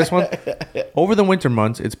 ready for this one? Over the winter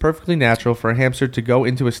months, it's perfectly natural for a hamster to go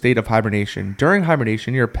into a state of hibernation. During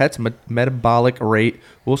hibernation, your pet's metabolic rate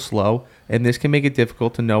will slow, and this can make it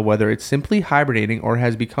difficult to know whether it's simply hibernating or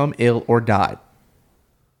has become ill or died.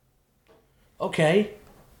 Okay.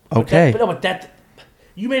 Okay. But that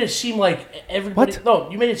you made it seem like everybody. What?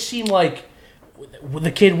 No, you made it seem like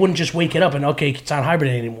the kid wouldn't just wake it up and okay, it's not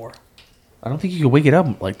hibernating anymore. I don't think you can wake it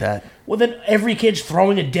up like that. Well, then every kid's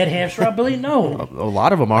throwing a dead hamster out, Billy. No. A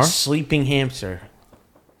lot of them are. Sleeping hamster.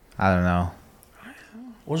 I don't know.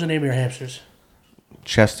 What's the name of your hamsters?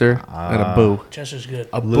 Chester and a Boo. Chester's good.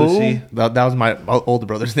 A Lucy. boo? That was my older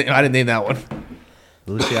brother's name. I didn't name that one.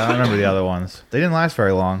 Lucy, I don't remember the other ones. They didn't last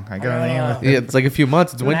very long. I got a name. Yeah, it's like a few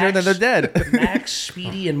months. It's winter and then they're dead. Max,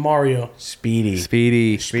 Speedy, and Mario. Speedy.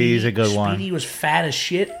 Speedy. Speedy's a good one. Speedy was fat as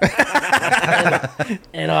shit.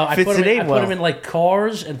 and I Fits put the him, name I put well. him in like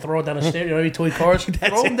cars and throw it down the stairs. You know, toy cars.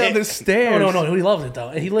 Throw him down the stairs. No. He loved it though.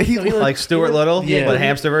 He lived Like Stuart Little, Yeah. but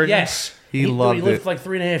hamster version? Yes, He loved He lived it. for like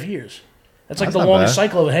 3.5 years. That's like That's the not longest bad.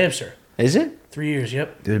 cycle of a hamster. Is it? 3 years.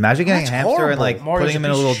 Yep. Dude, imagine getting That's a hamster horrible. and like Mario's putting him a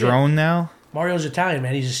in a piece little of shit. drone now. Mario's Italian,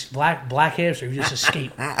 man. He's just black hamster. He just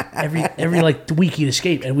escaped every like week he'd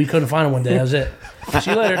escape, and we couldn't find him one day. That was it.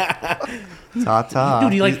 See you later, Ta-ta.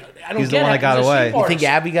 dude. He like I don't he's the get one it. that got He's a away. escape You think artist.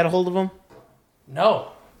 Abby got a hold of him?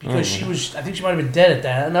 No, because she was. I think she might have been dead at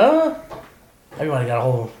that. No, everybody got a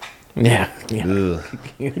hold of him. Yeah. Ugh,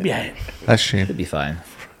 He'd be at it. That's a shame. it'd be fine.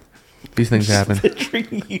 These things happen.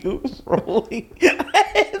 Picturing you rolling a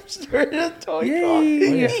hamster in a toy car.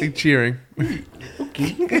 Yay. Cheering.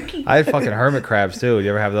 I had fucking hermit crabs too. You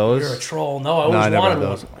ever have You're a those? troll. No, I always I never wanted had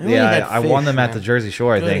those. one. Yeah, had I won fish, them at man. the Jersey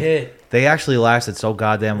Shore. I Good think hit. they actually lasted so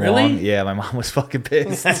goddamn Really? long. Yeah, my mom was fucking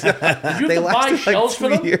pissed. Did you have to buy shells for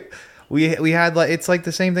them? We had like it's like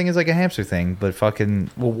the same thing as like a hamster thing, but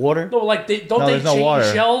fucking With water? No, like they don't No, they there's no change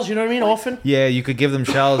water. shells? You know what I mean? Often. yeah, you could give them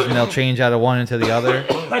shells and they'll change out of one into the other.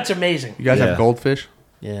 That's amazing. You guys Yeah. have goldfish?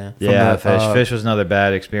 Yeah. Yeah, the, fish. uh, Fish was another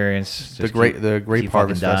bad experience. The Just grape keep Harvest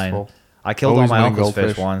fucking dying. Festival. I killed all Always my winning uncle's fish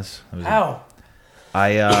goldfish. once. It was How?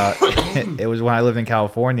 it was when I lived in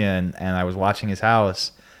California and I was watching his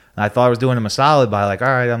house and I thought I was doing him a solid by like, all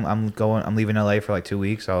right, I'm leaving LA for like 2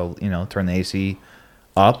 weeks. I'll, turn the AC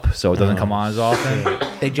up so it doesn't come on as often.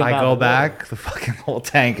 They jump I out go of the back, the fucking whole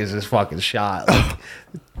tank is just fucking shot. Like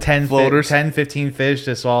 10 Floaters. 10, 15 fish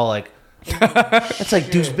just all like, That's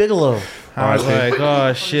like Deuce Bigelow. I was like,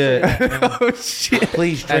 oh shit.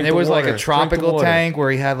 Please drink And it the was like water. a Drink the tropical water. tank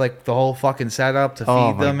where he had like the whole fucking setup to feed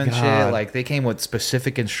Oh my them and shit. God. Like they came with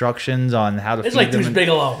specific instructions on how to It's feed like them. Deuce and-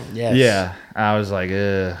 Bigelow. Yes. Yeah, I was like,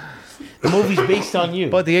 ugh. The movie's based on you.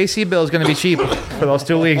 But the AC bill is going to be cheap for those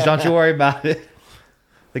 2 weeks. Don't you worry about it.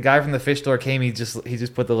 The guy from the fish store came. He just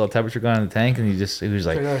put the little temperature gun in the tank, and he was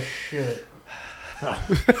like, Oh shit.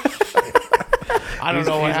 I don't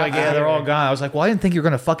know what he's like, happened. yeah, they're all gone. I was like, well, I didn't think you were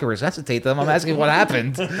going to fucking resuscitate them. I'm asking what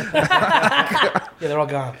happened. Yeah, they're all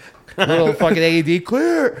gone. Little fucking AED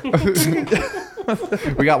clear.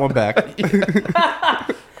 We got one back.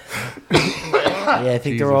 Yeah, I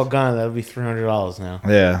think they're all gone. That'll be $300 now.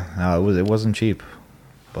 Yeah, no, it wasn't cheap,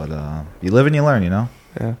 but you live and you learn,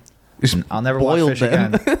 Yeah. I'll never watch Boiled fish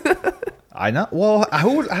them. again. I know. Well, how?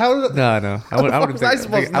 No. I wouldn't fuck was I think,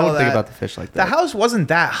 supposed to I know wouldn't think that? about the fish like The that. house wasn't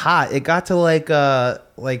that hot. It got to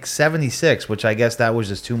like 76, which I guess that was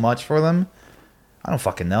just too much for them. I don't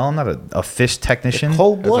fucking know. I'm not a fish technician.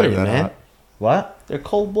 Cold blooded, It's not man. hot. What? They're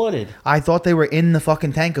cold blooded. I thought they were in the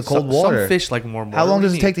fucking tank of cold water. Some fish like warm water. How long What do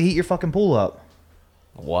does you it take mean? to heat your fucking pool up?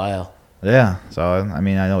 A while. Yeah. So I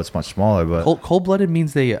mean, I know it's much smaller, but Cold-blooded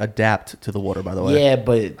means they adapt to the water, by the way. Yeah,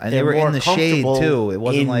 but and they were in the shade too. It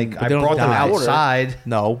wasn't like I they don't brought them die. outside.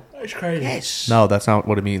 No. That's crazy. Yes. No, that's not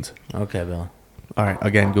what it means. Okay, Bill. All right,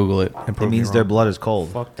 again, Google it. And It prove me means their wrong. blood is cold.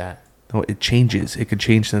 Fuck that. No, it changes. It could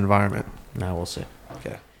change the environment. Now we'll see.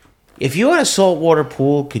 Okay. If you had a saltwater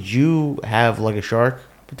pool, could you have like a shark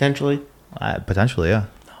potentially? Potentially, yeah.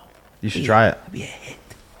 You should try it. That'd be a hit.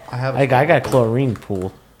 I have. I got a chlorine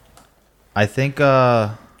pool. I think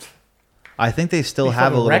they still You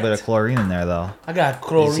have a fucking little bit of wrecked? chlorine in there though. I got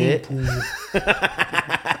chlorine it? pool.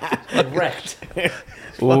 Wrecked.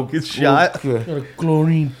 Good shot. Got a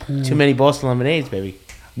chlorine pool. Too many Boston lemonades, baby.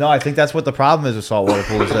 No, I think that's what the problem is with saltwater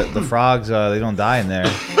pools. That the frogs, they don't die in there.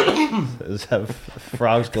 They just have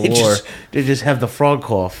frogs galore. They just have the frog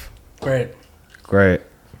cough. Great. Great.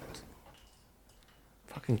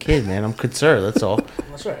 Fucking kid, man. I'm concerned. That's all.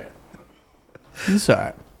 That's right. It's all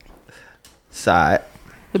right. Sigh.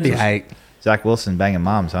 It'll be all right. Zach Wilson banging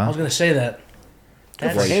moms, I huh? was gonna say that.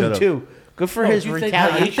 Good Well, for you him should've. too. Good for Oh, his you think-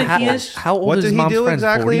 retaliation. you think he is? How old What is did he mom's do friend?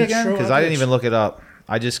 exactly 40? again? Sure, Because I I didn't think even so. look it up.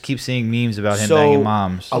 I just keep seeing memes about him So- banging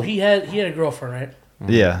moms. Oh, he had a girlfriend, right?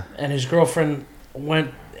 Yeah. And his girlfriend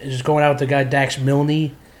is going out with the guy Dax Milne.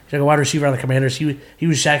 He's like a wide receiver on the Commanders. He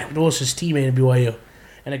was Zach Wilson's teammate at BYU,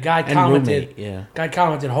 and a guy And commented, roommate, yeah.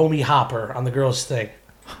 "Homie Hopper" on the girl's thing,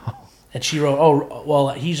 and she wrote, "Oh, well,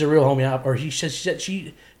 he's a real homie Hopper." Or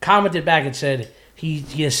she commented back and said he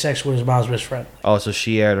has sex with his mom's best friend. Oh, so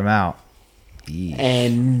she aired him out.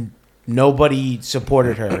 And nobody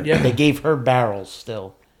supported her. Yeah. They gave her barrels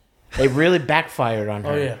still. They really backfired on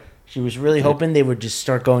her. Oh, yeah. She was really hoping they would just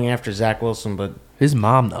start going after Zach Wilson, but His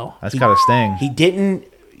mom though. That's got to sting. he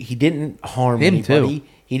didn't harm Him, anybody. too.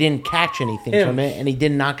 He didn't catch anything Him. from it, and he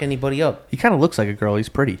didn't knock anybody up. He kind of looks like a girl. He's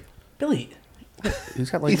pretty. Billy, He's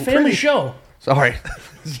got like family show. Sorry,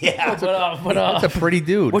 Yeah. But that's a pretty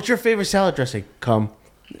dude. What's your favorite salad dressing? Come.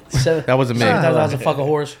 That wasn't me. That was a fucking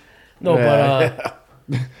horse. No,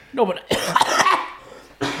 but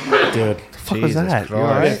Dude. fuck was Jesus that? You Christ. all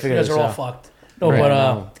right? you Figure guys this are all out. fucked. No, Right, but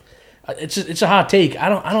no. it's a hot take.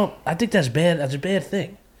 I think that's bad. That's a bad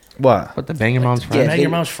thing. What? What the banging mom's friend? Yeah, Bang they-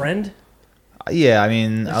 your mom's friend. Yeah, I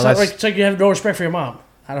mean, It's like you have no respect for your mom.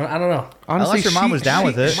 I don't know. Honestly, Unless your mom was down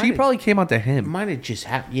with it. She probably came out to It him. might have just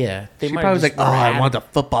happened. Yeah. They She might probably was have like, just "Oh, never I had want it. a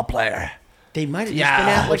football player." They might have Yeah, just been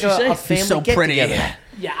at like what'd you say? a He's family He's so get pretty. together.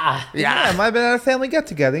 Yeah. yeah, it might have been at a family get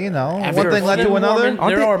together, you know. After One thing led they're to another.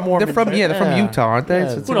 Mormon. There are Mormons, They're from right? they're from Yeah. Utah, aren't they? Yeah.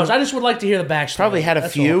 So it's- Who knows? I just would like to hear the backstory. Probably had a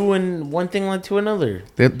That's few, all. and one thing led to another.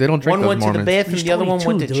 they don't drink One those went to the Mormons. bathroom, He's the other one went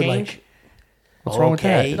 22, to dude, change. like- What's wrong with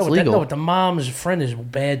that? Okay. It's No, legal. but the mom's friend is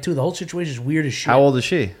bad too. The whole situation is weird as shit. How old is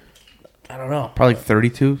she? I don't know. Probably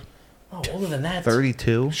 32. Oh, older than that.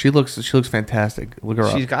 32. She looks fantastic. Look her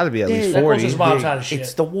She's up. got to be at Yeah, least that goes 40. as mom's out of shit.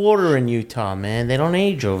 It's the water in Utah, man. They don't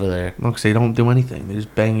age over there. No, 'cause they don't do anything. They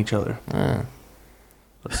just bang each other. Uh,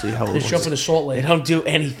 Let's see how They it jump in the looks. salt they lake. don't do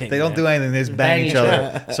anything. They don't man. do anything. They just bang each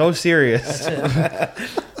other. So serious.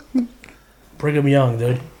 Brigham Young,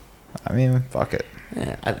 dude. I mean, fuck it.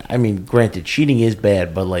 Yeah, I mean, granted, cheating is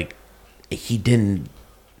bad, but like, he didn't.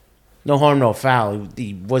 No harm, no foul.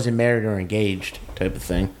 He wasn't married or engaged, type of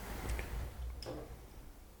thing.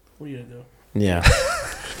 What are you gonna do? Yeah.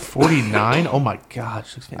 49. Oh my god,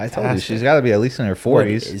 she's I fantastic. told you she's got to be at least in her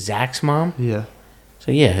 40s. What, Zach's mom. Yeah,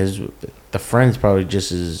 So yeah, the friend's probably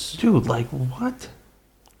just as dude. Like what?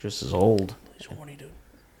 old. He's horny, dude.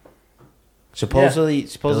 Supposedly,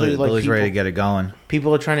 Billy's like ready to people, get it going.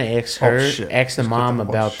 people are trying to ask Oh, her, shit. ask the Let's get mom the- oh,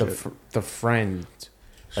 about shit. the friend,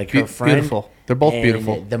 like Be- her friend. beautiful. They're both and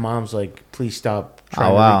beautiful. The mom's like, please stop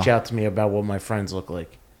trying Oh, wow. to reach out to me about what my friends look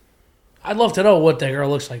like. I'd love to know what that girl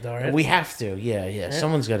looks like, though, right? We have to, yeah.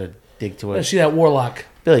 Someone's got to dig to Let's it. see that warlock.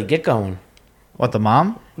 Billy, get going. What, the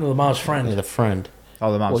mom? No, the mom's friend. Yeah, the friend.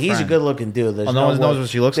 Oh, the mom's Well, he's friend. a good-looking dude. There's Oh, no one knows what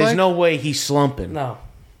she looks There's like? no way he's slumping. No.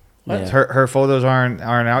 Yeah. Her photos aren't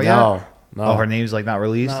out yet? No, no. Oh, her name's like not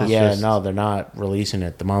released? No. It's Yeah, just- no, they're not releasing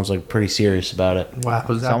it. The mom's like pretty serious about it. Wow,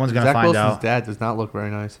 Someone's gonna Zach find Wilson's out. dad does not look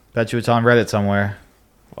very nice. Bet you it's on Reddit somewhere.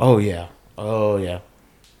 Oh yeah,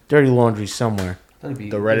 dirty laundry somewhere. The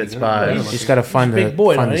Reddit spy. You just gotta find He's a the big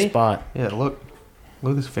boy, find don't the he? spot. Yeah, look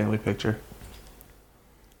at this family picture.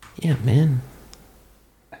 Yeah, man.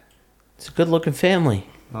 It's a good-looking family.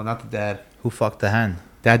 No, not the dad. Who fucked the hen?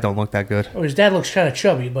 Dad don't look that good. Oh, his dad looks kind of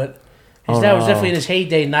chubby, but his Oh, dad was no. definitely in his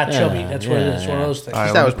heyday, not Yeah, chubby. That's what it is. yeah, It's one of yeah. those things. All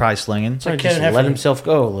right, That was probably slinging. It's like Just Kevin let Heffernan. himself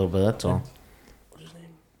go a little bit. That's all.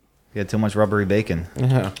 He had too much rubbery bacon.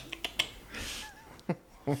 Yeah.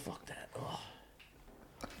 Fuck that. Ugh.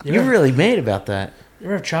 You're really mad about that. You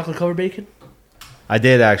ever have chocolate covered bacon? I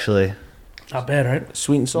did actually. Not bad, right?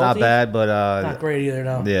 Sweet and salty. Not bad, but Not great either,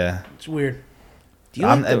 no. yeah. It's weird. Do you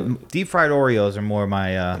like the, Deep fried Oreos are more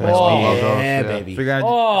my my Oh, speed. yeah, yeah. baby. If you're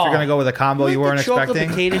gonna go with a combo you weren't chocolate expecting.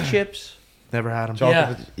 potato chips. Never had him.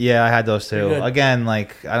 Yeah. Yeah, I had those too. Pretty good. Again,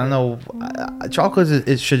 like I don't know, chocolate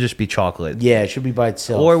it should just be chocolate Yeah, it should be by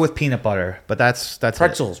itself. or with peanut butter, but that's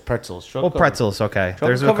pretzels. It. Pretzels. Well, pretzels, okay.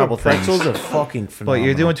 There's a couple pretzels things, are fucking but phenomenal.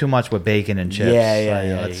 you're doing too much with bacon and chips.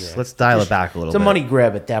 Yeah. Let's dial it back a little It's a bit. money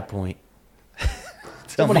grab at that point.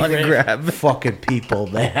 It's a money grab. Fucking people,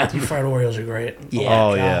 man. Deep fried Oreos are great. Yeah. Oh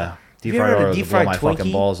God. yeah, deep You fried ever had a Oreos deep will blow fried my fucking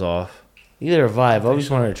Twinkie? balls off. Neither have I. I've always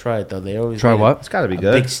wanted to try it though. They always Try make what? It's got to be A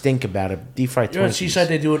good. big stink about it. Deep fried You know, at Twinkies. Seaside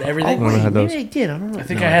they do it Oh everything. never wait, had maybe those. I did. I don't know. I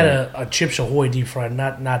think No, I had don't. a Chips Ahoy deep fried.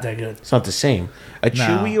 Not that good. It's not the same. A No.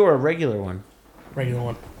 chewy or a regular one? Regular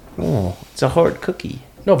one. Oh, it's a hard cookie.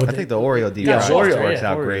 No, but I think the Oreo deep Yeah, fried Oreo, works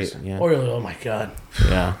yeah, out Oreos, great. Yeah. Oreo. Oh my god.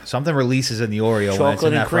 Yeah. Something releases in the Oreo when it's Chocolate in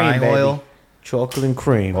and that cream, frying baby. oil. Chocolate and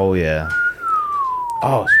cream. Oh yeah.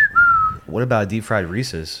 Oh, What about deep fried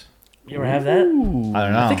Reese's? You ever have that? I don't know.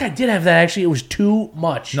 I think I did have that, actually. It was too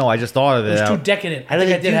much. No, I just thought of it. It was too decadent. How do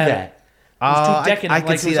they do that? It was too decadent. I Like,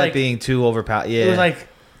 could it see was that like- being too overpowered. Yeah. It was like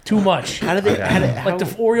too much. How do they? Like the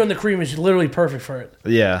Oreo and the cream is literally perfect for it.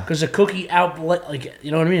 yeah. Because the cookie like,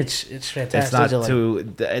 you know what I mean? It's fantastic. It's not like-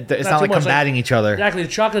 too. It's not not too like much, combating each other. Exactly. The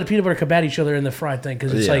chocolate and the peanut butter combat each other in the fried thing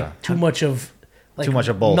because it's Yeah. like too much of like Too much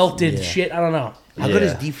of both. melted Yeah. shit. I don't know. How good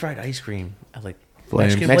is Yeah. deep fried ice cream? I like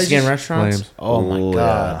Flames. Mexican Mexican places? restaurants. Flames. Oh my Ooh,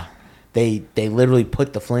 god, yeah. they literally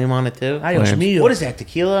put the flame on it too. Adios Flames. mio. What is that?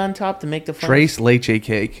 Tequila on top to make the flame? Trace leche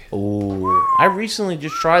cake. Oh, I recently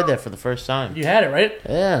just tried that for the first time. You had it, right?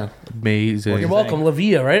 Yeah, Amazing. You're welcome. La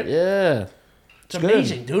Via, right? yeah. It's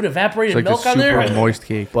amazing, dude. Evaporated It's like milk the on there. super moist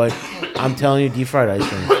cake. But I'm telling you, deep fried ice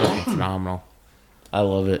cream is fucking phenomenal. I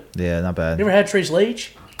love it. Yeah, not bad. You ever had Trace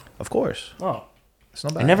Lage? Of course. Oh, It's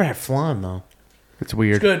not bad. I never had flan though. It's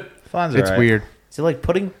weird. it's good. Fun's It's alright. weird. Is it like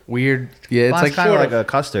pudding? Weird. Yeah, it's Fun's like kind of sort like of. a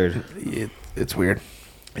custard. it's weird.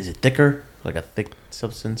 Is it thicker? Like a thick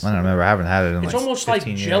substance? I don't remember. I haven't had it in It's like almost like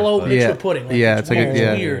 15 years, Jello but- mixed Yeah. with pudding. Yeah, it's like a-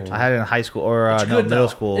 yeah. weird. I had it in high school or It's no good, middle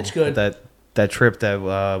though. school. It's good. That trip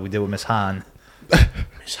that we did with Miss Han,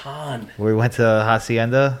 Miss Han. where we went to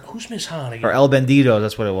Hacienda Who's Miss Han again? or El Bendito.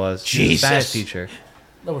 That's what it was. She's a Jesus. Spanish teacher.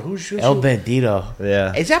 No, but who's El Bandito.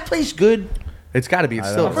 Yeah. Is that place good? It's got to be. It's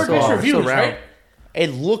I still, don't know. I've heard still, mixed still reviews, around. right? It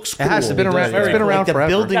looks cool. It has to be It's been around. It's been around Like the forever.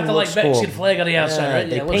 building Got the like looks cool. Mexican flag on the outside, Yeah, right?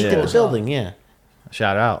 they Yeah, it looks painted cool the as hell. building, yeah.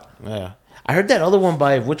 Shout out. Yeah. I heard that other one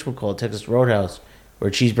by whatchamacallit, Texas Roadhouse, where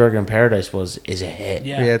Cheeseburger in Paradise is a hit.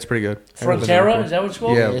 Yeah. Yeah, it's pretty good. Frontera, is that what it's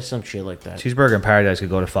called? Yeah. Yeah, some shit like that. Cheeseburger in Paradise could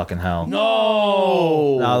go to fucking hell.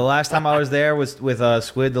 No. No, the last time I was there was with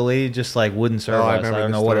Squid. The lady just like wouldn't serve Oh, I us. I remember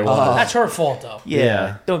don't this know what it story. was. That's her fault, though. Yeah.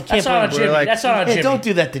 Yeah. Don't That's can't not on blame- Jimmy. like- That's not on Hey, Jimmy. don't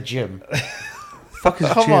do that to Jim. Fuck his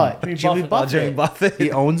Come Jim. on, Jimmy Jimmy Buffett. Buffett. Jimmy Buffett.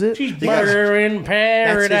 He owns it. Cheeseburger in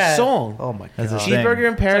Paradise. That's his song. Oh my That's god. his thing. Cheeseburger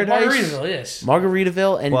in It's like Paradise. Margaritaville, yes.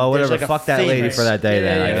 Margaritaville, and Well, there's whatever. like a Fuck that lady famous- for that day.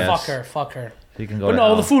 Then I Yeah, guess fuck her. you can go. But to no,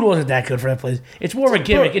 hell. the food wasn't that good for that place. It's more of a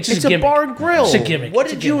gimmick. It's just It's a a gimmick. bar and grill. It's a gimmick. What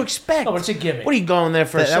It's a did you gimmick. expect? No, it's a gimmick. What are you going there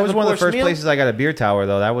for? That was one of the first meal? places I got a beer tower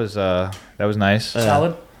though. That was nice.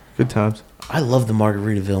 Solid. Good times. I love the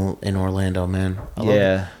Margaritaville in Orlando, man. I love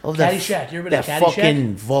Yeah. I love that. Caddyshack. You ever been That to Caddyshack?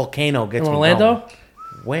 fucking volcano gets In me Orlando? going.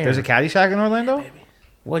 Where? There's a Caddyshack in Orlando.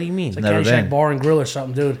 What do you mean? Like Never Caddyshack been. Bar and Grill or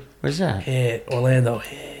something, dude. Where's that? Hit. Orlando.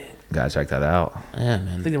 Hit. Gotta check that out. Yeah, man.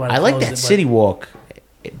 think they might I have like closed that it, but- City Walk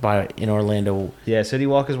in Orlando. Yeah, City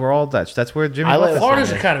Walk is where all that's where Jimmy I like- Buffett.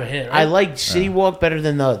 Florida's a kind of a hit, right? I like City Walk better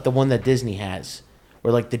than the one that Disney has,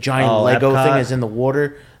 where like the giant Oh, Lego Epcot? thing is in the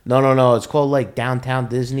water. No. It's called like Downtown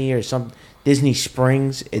Disney or some Disney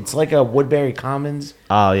Springs. It's like a Woodbury Commons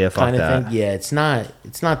Oh yeah, fuck kind of that. thing. Yeah, it's not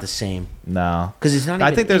the same No, because it's not. I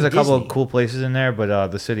even think there's in a couple Disney. of cool places in there, but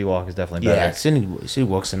the City Walk is definitely Yeah, better. City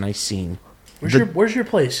Walk's a nice scene. Where's your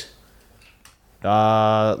place?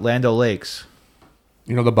 Lando Lakes.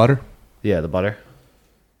 You know the butter? Yeah, the butter.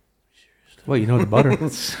 Wait, you know the butter?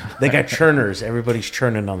 They got churners. Everybody's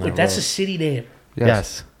churning on that. Wait, that's a road. city name.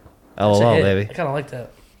 Yes. That's a LOL, hit. baby. I kind of like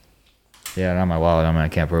that. Yeah, not my wallet. I mean, I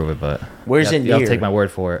can't prove it, but Where's it I'll near? take my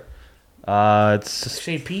word for it. It's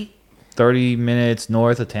St. Pete? 30 minutes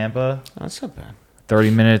north of Tampa, That's not bad. 30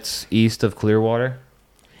 minutes east of Clearwater.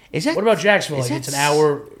 Is that What about Jacksonville? Is Like, it's an that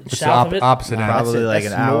hour It's south of it? opposite end. Probably like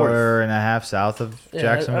that's an hour north. and a half south of Yeah,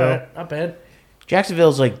 Jacksonville. all right, not bad.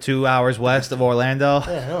 Jacksonville's like 2 hours west of Orlando.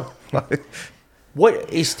 Yeah, no.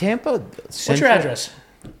 what is Tampa? What's your central? address?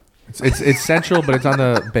 It's central, but it's on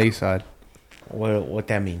the bay side. What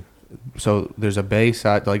that mean? So there's a bay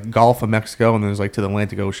side, like Gulf of Mexico, and then there's like to the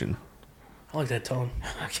Atlantic Ocean. I like that tone.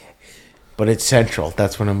 Okay. But it's central.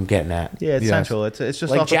 That's what I'm getting at. Yeah, it's Yes. central. It's just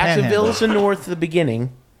Like off the Panhandle. Jacksonville's the north at the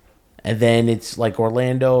beginning, and then it's like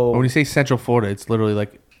Orlando. But when you say Central Florida, it's literally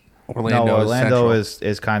like Orlando. No, Orlando is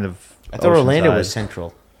is kind of. I thought Orlando oceanside. was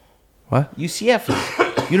central. what? UCF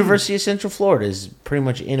is University of Central Florida is pretty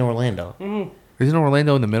much in Orlando. Isn't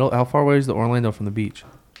Orlando in the middle? How far away is the Orlando from the beach?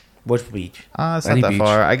 Which beach? It's Any not that beach.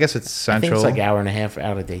 far. I guess it's I think central. it's like an hour and a half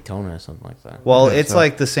out of Daytona or something like that. Well, Okay, it's so-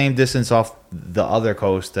 like the same distance off the other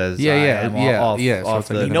coast as Yeah, I yeah, am yeah, off, yeah, so off it's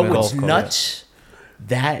like the, you You know Gulf what's Coast. nuts?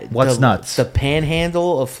 That What's nuts? The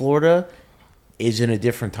panhandle of Florida is in a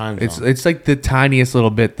different time zone. It's like the tiniest little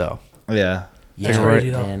bit though. Yeah, yeah, crazy,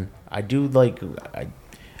 though. man. I do like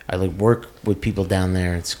I like work with people down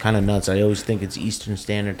there. It's kind of nuts. I always think it's Eastern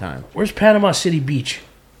Standard Time. Where's Panama City Beach?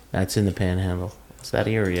 That's in the Panhandle. It's that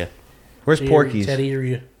area. where's It's Porky's? that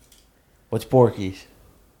area. What's Porky's?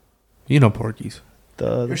 You know Porky's.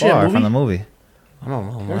 The Ever see that bar movie? from the movie. I don't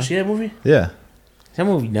know. You Man. ever see that movie? Yeah, Is that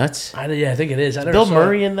movie nuts? Yeah, I think it is. I never Bill saw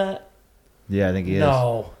Murray it. in that? yeah, I think he is.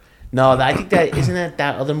 No. No, I think that isn't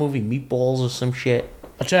that other movie Meatballs or some shit.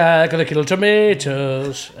 Attack of the Killer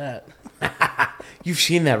Tomatoes. You've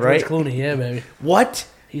seen that, right? George Clooney, yeah, baby. What?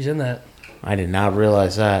 He's in that. I did not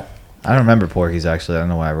realize that. I don't remember Porky's actually. I don't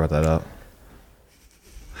know why I brought that up.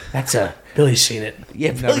 That's a Billy's seen it. yeah.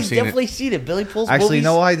 Never Billy's seen it. definitely seen it. Billy pulls. Actually, you movies.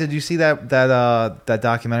 know why? Did you see that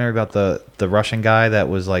documentary about the Russian guy that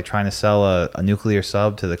was like trying to sell a nuclear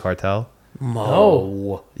sub to the cartel?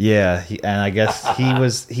 Mo. Yeah, and I guess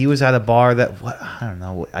he was at a bar that I don't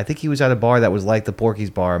know. I think he was at a bar that was like the Porky's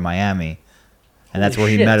bar in Miami, and that's Holy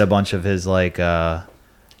where he shit. met a bunch of his like.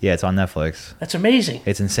 Yeah, it's on Netflix. That's amazing.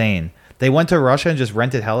 It's insane. They went to Russia and just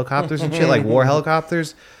rented helicopters and shit, like war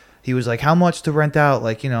helicopters. He was like, "How much to rent out?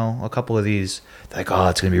 Like, you know, a couple of these." They're like, "Oh,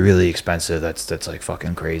 it's gonna be really expensive. That's like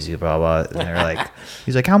fucking crazy." Blah blah. And they're like,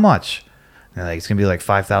 "He's like, how much?" And they're like, "It's gonna be like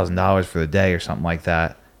 $5,000 for the day or something like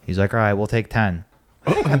that." He's like, "All right, we'll take 10."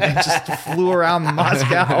 And they just flew around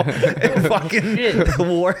Moscow in fucking Shit.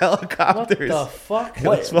 war What helicopters. the fuck? It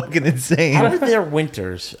was fucking insane. How are their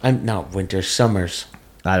winters? I'm not winters, summers.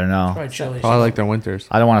 I don't know. Probably chilly. Oh, I like their winters.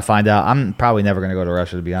 I don't want to find out. I'm probably never gonna go to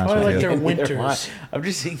Russia, to be honest Probably with like you. their winters. I'm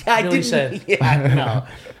just. Yeah, I Billy didn't. said. Yeah,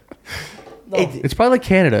 no. No. It's probably like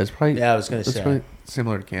Canada. It's probably Yeah, I was gonna it's say probably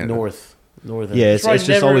similar to Canada. northern. Yeah, Probably it's just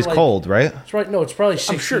never, always like- cold, right? It's right. No, it's probably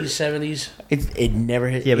 60s, sure. 70s. It never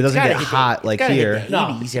hit. Yeah, but it it's doesn't gotta get hit hot the, like it's gotta here. Hit the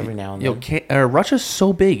No. 80s every now and Yo, then. Russia's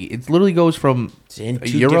so big. It literally goes from It's in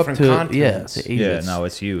two Europe different to continents. to Asia. Yeah, It's- no,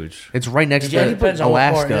 it's huge. It's right next Yeah, to it depends on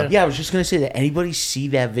what part, Alaska. Yeah, I was just gonna say that. Anybody see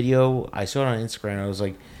that video? I saw it on Instagram. I was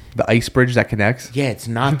like, The ice bridge that connects. yeah, it's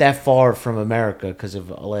not that far from America because of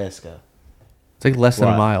Alaska. It's like less than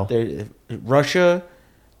a What? mile. Russia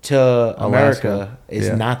to America Alaska. is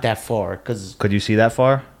Yeah. not that far because Could you see that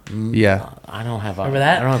far? Yeah. I don't have. Remember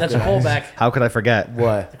I don't that? have That's a good- callback. How could I forget?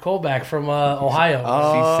 What? The callback from Ohio.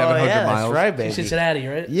 Oh, 700 yeah, miles. That's right, baby. Cincinnati,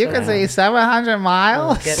 right? You could say 700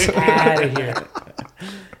 miles. Get out of here.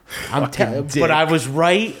 But I was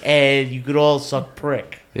right, and you could all suck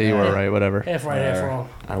prick. Yeah, you were right. Whatever. Half right, half wrong.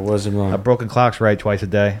 I wasn't A wrong. broken clock's right twice a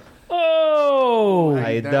day. Oh! How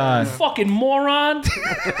you done? Fucking moron.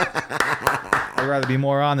 I'd rather be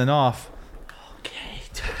more on than off. Okay.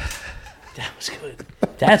 That was good.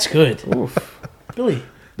 That's good. Billy.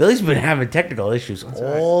 Billy's been having technical issues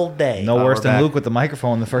all day. No worse we're than back. Luke with the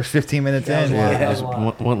microphone the first 15 minutes That was in. a lot. Yeah, That was just a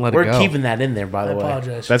lot. won't let it We're go. keeping that in there, by I the way.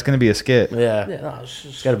 apologize. That's going to be a skit. Yeah, Yeah, no, it's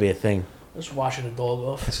it's just, got to be a thing. just washing the dog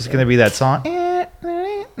off. It's just going to be that song.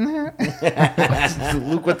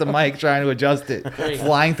 Luke with the mic trying to adjust it. Great.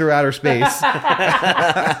 Flying through outer space.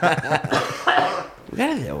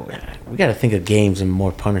 We gotta think of games and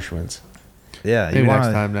more punishments. Yeah, Maybe you next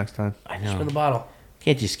want time. Next time. I Spin the know. bottle.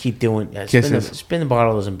 Can't just keep doing. Kisses. Spin the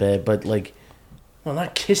bottle isn't bad, but like. No,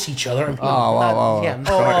 not kiss each other. I mean,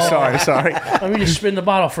 Yeah, Sorry. I mean, just spin the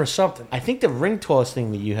bottle for something. I think the ring toss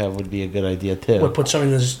thing that you have would be a good idea too. Would put something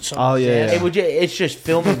in his. Oh, yeah, It would. It's just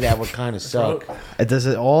filming that would kind of suck. Does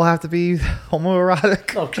it all have to be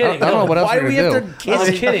homoerotic? No kidding. I don't know what else Why do we have do. to kiss? I'm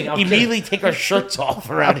and kidding, I'm immediately take our shirts off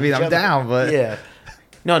around I mean, each I'm other. down, but Yeah.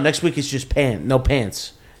 No, next week it's just no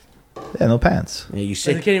pants. yeah, no pants. Yeah, you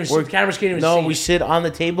The sit. cameras can't even No, see. we sit on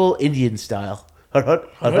the table Indian style. Hut,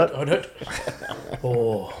 hut, hut, hut. Hut, hut.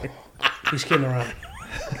 Oh, he's kidding around.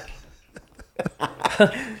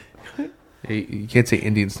 You can't say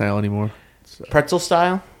Indian style anymore. Pretzel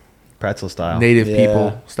style. Pretzel style. Native Yeah.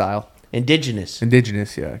 people style. Indigenous.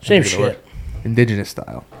 Indigenous, yeah. Can't Same think of the word. shit. Indigenous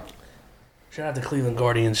style. Shout out to Cleveland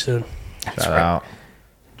Guardians, dude. Shout out.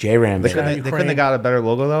 J-Ram. They baby. couldn't, they couldn't have got a better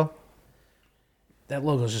logo, though. That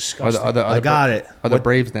logo's Are disgusting. I got it. Are the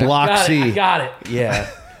Braves next? Block got it. I C. got it. Yeah.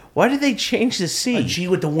 Why did they change the C? A G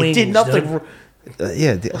with the It wings. did nothing. dude.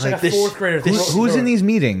 Yeah, It's like like a fourth grader. who's in these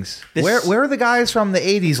meetings? This- Where are the guys from the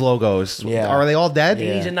 '80s logos? Yeah. Are they all dead?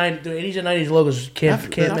 Yeah. 80s and 90s, the 80s and 90s logos can't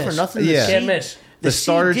Not miss. for nothing. Yeah. Can't miss. The C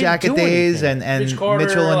starter didn't jacket do days anything. and Mitch Carter,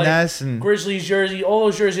 Mitchell and like, Ness and Grizzlies jersey, all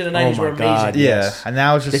those jerseys in the 90s my were amazing. God. yeah, Yes. and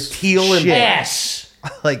now it's The just teal and shit. Ass.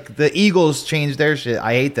 Like the Eagles changed their shit.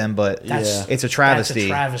 I hate them, but That's- it's a travesty. That's a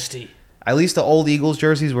travesty. At least the old Eagles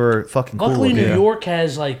jerseys were fucking cool. Luckily, New looking. York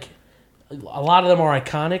has, like, a lot of them are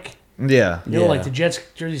iconic. Yeah, You know, Yeah. like the Jets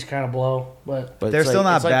jerseys kind of blow, but They're it's still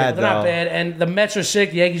not it's like bad, they're not though. bad. And the Mets are sick.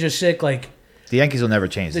 The Yankees are sick. Like, the Yankees will never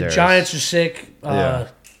change the theirs. Giants are sick. Yeah.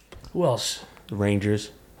 Who else? The Rangers.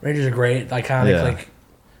 Rangers are great, iconic. Yeah. Like,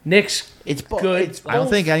 Knicks, It's good. It's I don't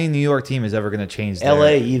think any New York team is ever going to change. Their,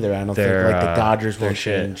 L.A. either. I don't their, think like the Dodgers their will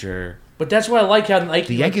shit. change or. But that's why I like how Nike.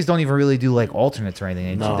 The Yankees don't even really do like alternates or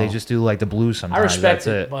anything. They, No. they just do like the blues sometimes. I respect That's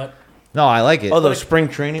it, but no, I like it. Oh, those spring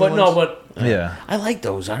training. but no, ones? but yeah, I like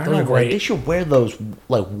those. I don't Those know. are great. They should wear those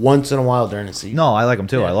like once in a while during the season. no, I like them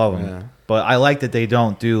too. Yeah. I love them. Yeah. But I like that they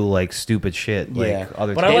don't do like stupid shit like Yeah.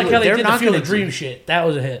 other. But I like how they They're did the not Field of gonna Dreams shit. That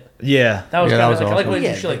was a hit. Yeah, That was Yeah, kind that of was like I like awesome. when they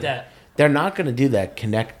Yeah, do shit like that. They're not going to do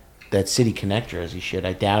that City Connect jersey shit.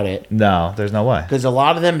 I doubt it. no, there's no way. Because a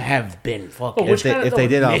lot of them have been fucking. Oh, which kind of- If they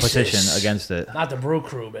did, I'll misses. petition against it. Not the Brew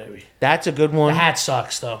Crew, baby. That's a good The one. hat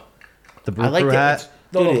sucks though. The Brew I like Crew that. hat.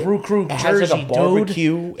 No, Dude, the Brew Crew it has jersey, like a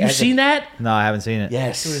barbecue. dude. It You has seen that? No, I haven't seen it.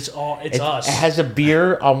 Yes. Dude, it's us. It has a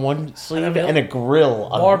beer on one sleeve mean, and a grill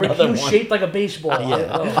on Barbecue another one. shaped like a baseball. It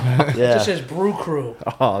Yeah. just says Brew Crew.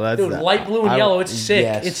 Oh, that's Dude, light blue and yellow. It's sick.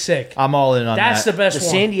 yes. It's sick. I'm all in on That's that. the best The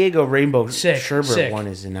one. San Diego Rainbow Sick, Sherbet sick. one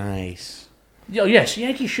is nice. Yo, yes,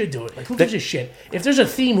 Yankees should do it. Like, who gives a shit? If there's a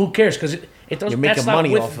theme, who cares? Because it doesn't. You're making That's not money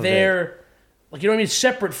with off of their. Like, you know what I mean?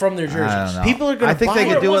 Separate from their jerseys. I don't know. People are gonna I think buy they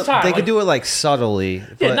it. could do One it. time, They like- could do it like subtly. Yeah,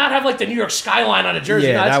 but- not have like the New York skyline on a jersey.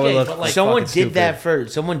 Yeah, no, that's that would gay, look but like, Someone fucking did that stupid.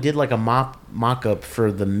 for. Someone did like a mock up for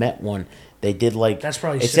the Met one. They did like. That's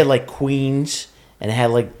probably It sick. said like Queens and it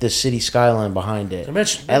had like the city skyline behind it. The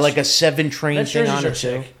Mets- It had like a 7 train Mets thing jerseys on are it too.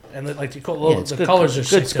 sick, and like the, Yeah, it's the good, colors are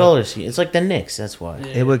good sick. colors. It's like the Knicks. That's why.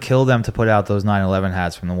 It would kill them to put out those 9/11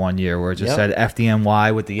 hats from the one year where it just Yep. said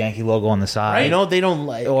FDNY with the Yankee logo on the side, Right. You know they don't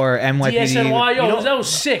like. or NYPD. DSNY, yo, You know- that was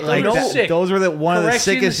sick. like, Like, that- sick. Those were one of the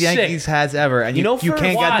Correction, sickest sick. Yankees hats ever, and You you, know, you for-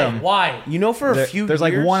 can't Why? get them. Why? You know, for a few. There's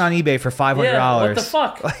like years, one on eBay for $500. Yeah, what the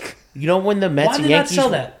fuck? Like, You know when the Mets Why and did they not Yankees sell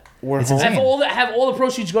that? were It's home? insane. Have all the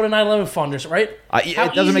proceeds go to 9/11 funders, right? it How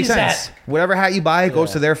doesn't make easy is sense. that? Whatever hat you buy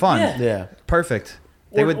goes to their fund. Yeah. Yeah. Perfect.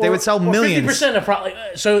 They would sell millions. 50% of probably.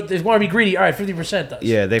 So they want to be greedy. All right, 50% does.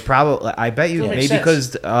 Yeah, they probably. I bet you Doesn't maybe make sense.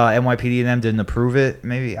 because NYPD and them didn't approve it.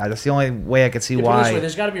 Maybe that's the only way I could see Yeah, put it this way, why.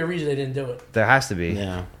 there's got to be a reason they didn't do it. There has to be.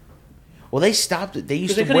 Yeah. Well, they stopped it. They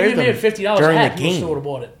used Because they to could wear have them given me $50 a during hat. the People game. still would have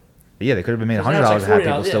bought it. Yeah, they could have been made Because $100 now a it's hat. like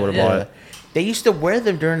People $40, still would have yeah. bought it. They used to wear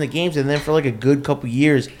them during the games, and then for like a good couple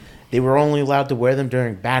years, they were only allowed to wear them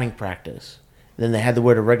during batting practice. Then they had to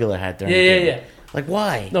wear the regular hat during. Yeah, the yeah, game. yeah. Like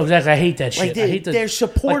why? No, exactly. I hate that shit. Like, I hate they're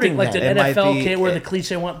supporting like the that. It might NFL be- can't wear the cleats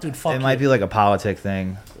they want. Dude, fuck It you. might be like a politic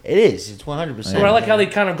thing. It is. It's 100%. But I like how they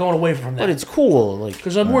kind of going away from that. But it's cool. Like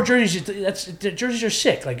Because on more jerseys, the jerseys are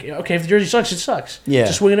sick. Like, okay, if the jersey sucks, it sucks. Yeah.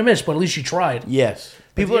 Just swing and a miss, but at least you tried. yes,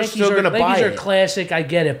 But people the are Yankees still gonna buy Yankees are it. classic. I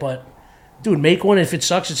get it, but dude, make one. If it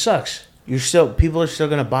sucks, it sucks. People are still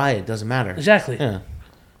gonna buy it. It doesn't matter. Exactly. Yeah.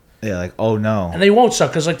 Yeah, like oh no. And they won't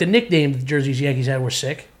suck because like the nickname jerseys the Yankees had were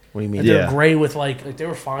sick. What do you Like, mean? they Yeah. were gray with like they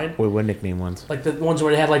were fine. Wait, what nickname ones? Like the ones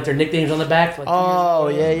where they had like their nicknames on the back. Like, Oh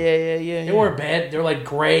 2 years ago. yeah. They weren't bad. They're like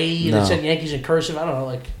gray and No. it said Yankees in cursive. I don't know.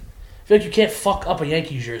 Like, I feel like you can't fuck up a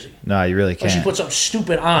Yankees jersey No, you really unless you can't. put something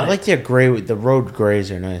stupid on I it. like their gray. The road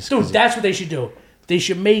grays are nice. Dude, 'cause that's what they should do. They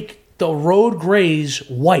should make the road grays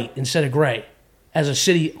white instead of gray as a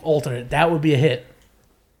city alternate. That would be a hit.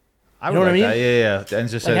 I know what I mean? That. Yeah. And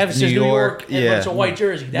it just Like have it says says New York. and Yeah. it's a white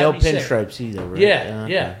jersey. That'd no be sick. pinstripes either. Right? Yeah,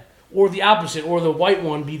 okay. yeah. Or the opposite, or the white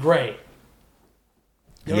one be gray.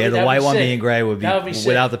 You know what I Yeah, mean? the That'd white be one sick. being gray would be, That would be sick.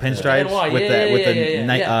 without the pinstripes NY. with Yeah, the with yeah, the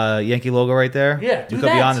yeah, yeah. Yankee logo right there. Yeah, you do could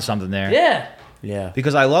be that. onto something there. Yeah. Yeah.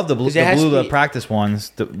 Because I love the blue, 'Cause it has to the be- practice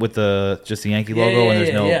ones with the just the Yankee Yeah, logo yeah, and there's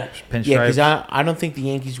yeah, no yeah. pinstripes. Yeah, because I don't think the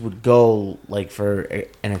Yankees would go like for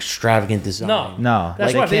an extravagant design. No,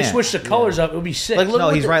 That's like, why if they can't. switch the colors up, it would be sick. Like, look No,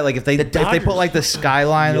 what he's the- right. Like if they Dodgers- put like the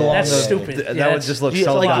skyline along That's the, stupid. that Yeah, would that's- just look Yeah,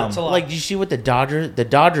 so like, dumb. it's a lot. like, do you see what the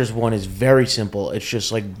Dodgers one is very simple. It's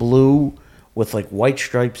just like blue with like white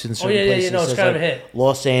stripes in certain yeah, yeah, places. no, it's It says, kind of like, a hit.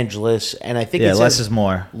 Los Angeles, and I think Yeah, it less says is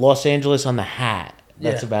more. Los Angeles on the hat.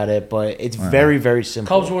 That's Yeah. about it. But it's very, very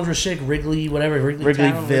simple. Cubs ones were sick. Wrigley, whatever. Wrigley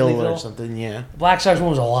Town, Wrigleyville or Wrigleyville. something. Yeah. Black Sox one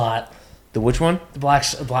was a lot. The which one? The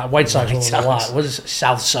White Sox one was a Sox. lot. What is it?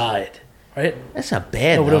 South Side, right? That's not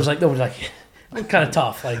bad. No, but though. it was kind of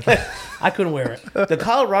tough. Like I couldn't wear it. The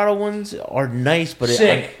Colorado ones are nice, but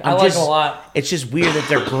Sick. I I'm like just, them a lot. It's just weird that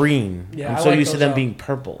they're green. Yeah, I'm I so like used to those them out. being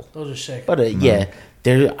purple. Those are sick. But yeah,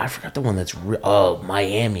 I forgot the one that's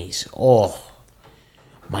Miami's. Oh,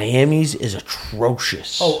 Miami's is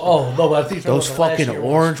atrocious. Oh no, but I think those fucking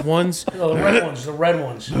orange ones. No, the red ones. The red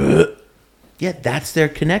ones. Yeah, that's their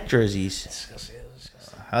Connect jerseys. Disgusting.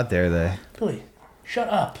 Disgusting. How dare they? Billy, shut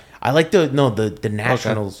up. I like the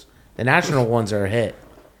Nationals. The National ones are a hit.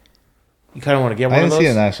 You kind of want to get one of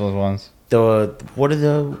those. Nationals ones. What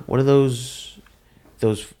are those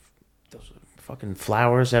fucking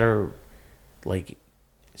flowers that are like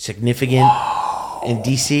significant in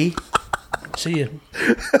DC? See you.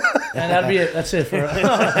 And that'd be it. That's it for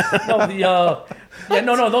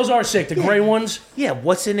no. Those are sick. The gray ones Yeah,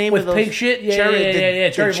 what's the name with of those? pink shit. Yeah, Cherry, yeah.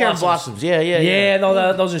 the Cherry blossoms. blossoms. Yeah. Yeah,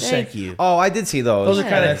 no, those are Thank sick. you. Oh, I did see those. Those are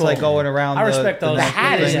kinda It's cool. like going around. I respect those. The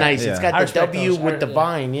hat is Yeah. nice. Yeah. It's I got the respect W those. with the Yeah.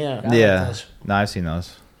 vine. Yeah. I like Yeah. those. No, I've seen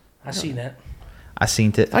those. I seen that. I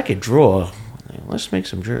seen it. If I could draw, let's make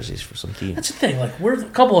some jerseys for some teams. That's the thing. Like, we're a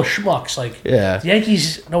couple of schmucks. Like, Yeah. the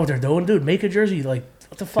Yankees know what they're doing, dude. Make a jersey. Like,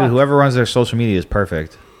 what the fuck? Dude, whoever runs their social media is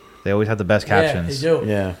perfect. They always have the best Yeah, captions. they do.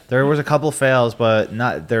 Yeah. There was a couple fails, but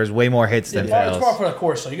not. There's way more hits than It's par fails. for the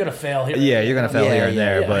course, so you're gonna fail here. Yeah, you're gonna fail Yeah, here and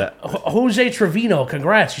there, but Jose Trevino,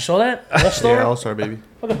 congrats. You saw that? All-Star? Yeah, All-Star, baby.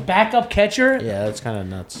 Like a backup catcher. Yeah, that's kind of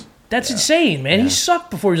nuts. That's insane, man. He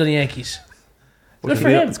sucked before he was on the Yankees. Good for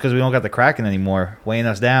him. it's because we don't got the Kraken anymore, weighing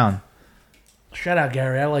us down. Shout out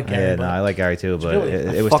Gary. I like Gary. Yeah, but no, I like Gary too, but Billy.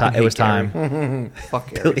 it was fucking time. It was hate Gary. time. Fuck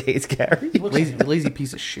Gary. Billy hates Gary. lazy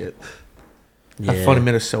piece of shit. Yeah. Have fun in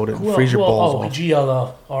Minnesota and freeze your balls off. Gio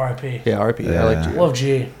though. R.I.P. Yeah, RP. I like G. Love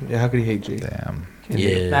G. Yeah, how could he hate G? Damn.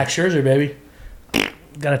 Yeah. Max Scherzer, baby.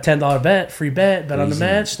 Got a $10 bet, free bet on the Easy.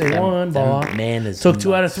 Mets. They won, ball. That man is Took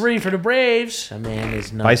 2 out of nuts. 3 for the Braves. That man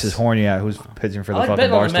is nuts. Vice is horny at who's pitching for I the like fucking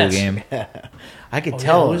betting on the Barstool Mets. game. I could Oh, yeah,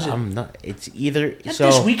 tell. who is it? I'm not. It's either That's so.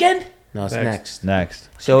 this weekend? No, it's Next. next. Next.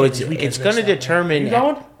 So Okay, it's this weekend's going to messed up, man. determine. You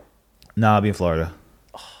going? No, I'll be in Florida.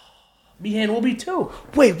 Meehan will be too.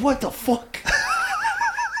 Wait, what the fuck?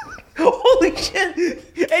 Holy shit!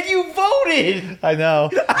 And you voted. I know.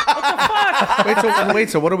 Wait,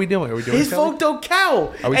 so what are we doing? Are we doing His Kelly? vote don't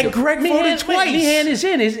count. we And doing- Greg voted twice. Meehan is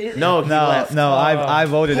in. Is No, he No, left. no, I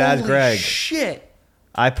voted as Holy Greg. Shit.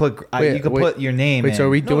 I put. Wait, you could wait. put your name. Wait, so are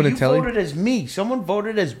we No, doing you a Telly? voted as me. Someone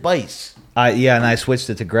voted as Vice. Yeah, and I switched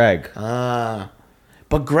it to Greg.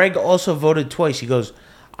 But Greg also voted twice. He goes,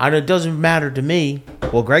 it doesn't matter to me.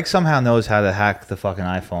 Well, Greg somehow knows how to hack the fucking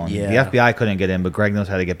iPhone. Yeah. The FBI couldn't get in, but Greg knows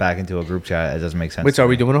how to get back into a group chat. It doesn't make sense. Wait, so are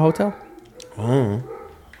we doing a hotel?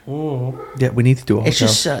 Yeah, we need to do a hotel. It's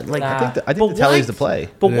just like Nah. I think the telly's the play.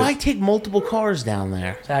 But It why is. take multiple cars down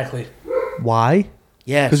there? exactly. Why?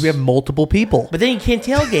 Yes, Because we have multiple people. But then you can't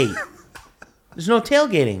tailgate. There's no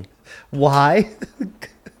tailgating. Why?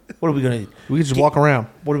 What are we gonna? We can just walk around.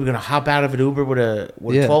 What are we gonna hop out of an Uber with a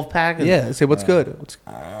Yeah. 12-pack? Yeah, say what's good.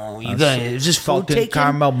 Oh, you guys, is this food Salted taken?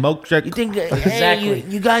 caramel milkshake. You think? Exactly. Hey,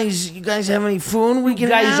 you guys have any food we You can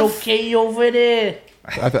guys have? okay over there?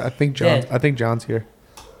 I think John. Yeah. I think John's here.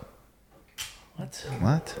 What?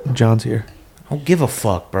 What? John's here. I don't give a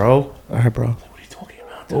fuck, bro. All right, bro. What are you talking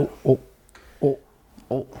about? Dude?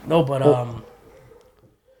 Oh, No, but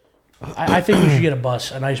I think we should get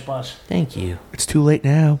a nice bus. Thank you. it's too late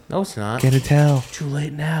now. No, it's not. Get a tell. Too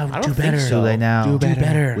late now. I don't Do think better. so. Too late now. Do better.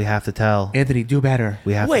 better. We have to tell. Anthony, do better.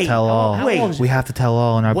 We have Wait, to tell all. how long is We have to tell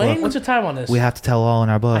all in our When? book. What's the time on this? We have to tell all in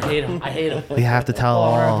our I book. hate him. I hate him. We have to tell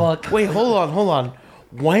Oh, our all. book. Wait, hold on.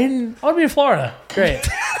 When? I want to be in Florida. Great.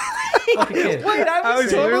 Fucking kid. Wait, I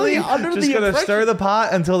was totally under just the gonna impression. stir the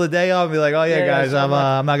pot until the day of and be like, oh yeah, Yeah, guys, so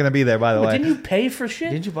I'm not gonna be there, by the But way. didn't you pay for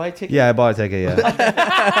shit? Did you buy a ticket? Yeah, I bought a ticket.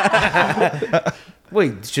 Yeah.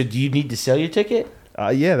 Wait, so do you need to sell your ticket?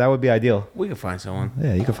 Yeah, that would be ideal. We can find someone.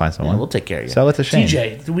 Yeah, you can find Yeah, someone. we'll take care of you. Sell it to Shane.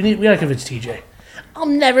 TJ. We gotta convince TJ. I'll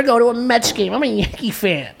never go to a Mets game. I'm a Yankee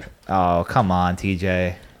fan. Oh, come on,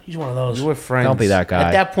 TJ. He's one of those. You were friends. Don't be that guy.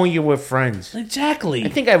 At that point, you were friends. Exactly. I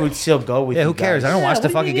think I would still go with Yeah, you who cares? guys. I don't watch Yeah, the what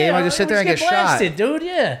do fucking you- game. I yeah, just sit there and we get just blasted, shot. dude.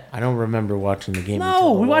 Yeah. I don't remember watching the game. No,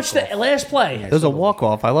 until we watched the walk-off. last play. There was a walk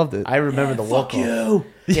off. I loved it. I remember the Fuck walk-off. you.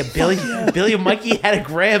 Yeah, Billy and Mikey had to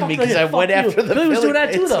grab me because I Fuck went you. after the Billy was doing Philly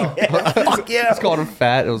that too, kids. though. Fuck yeah. Just called him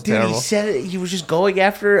fat. It was Dude, terrible. he said it, he was just going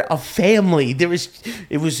after a family.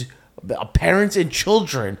 It was parents and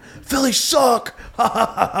children. Philly suck.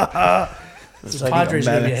 It's like Padres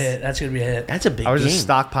a gonna be a menace. hit. That's gonna be a hit. That's a big I was game. just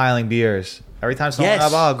stockpiling beers. Every time someone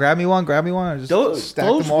Yes. up, oh, grab me one. I just Those stacked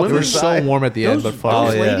women- them all It to the was so side. warm at the end, Those, but fuck.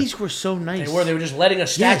 those Oh, yeah. ladies were so nice. They were just letting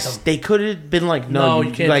us stack Yes, them. they could have been like, no,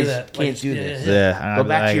 you can't guys do that. can't Like, do yeah, this. yeah. Yeah, and Go I'd be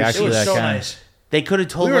back to like, your It actually, was I so can. nice. They could have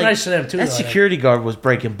told We were like, nice to them, too, That though, I think. security guard was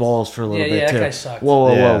breaking balls for a little Yeah, bit yeah, that too. guy sucked.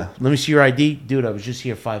 Whoa, Yeah. Let me see your ID, dude. I was just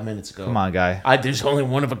here 5 minutes ago. Come on, guy. There's only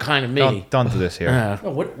one of a kind of me. Don't do this here.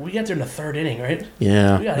 No, we got there in the third inning, right? We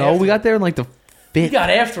Yeah. got No, after we got there in like the We fifth. got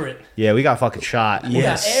after it. Yeah, we got fucking shot. We got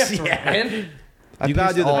Yes. after Yeah. it, man. You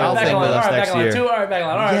gotta do the all Val Back thing line, with all us right, next back line, year. two, all right, back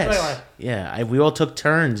line, all right, back line. Yes. We all took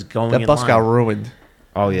turns going That in bus line. got ruined.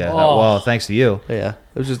 Oh yeah. Oh. Well, thanks to you. Yeah,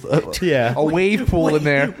 it was just Yeah. a wave pool in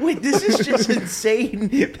there. Wait, this is just insane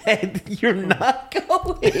that you're not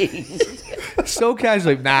going. So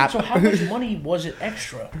casually, nah. So how much money was it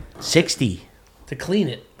extra 60. to clean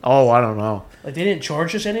it? Oh, I don't know. Like they didn't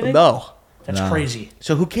charge us anything? No, That's No. crazy.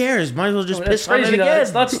 So who cares? Might as well just That's piss on it crazy though. again.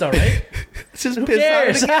 That's nuts though, right? it's just Who piss on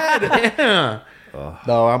cares? it. Yeah.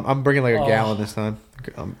 No, I'm bringing like a Oh. gallon this time.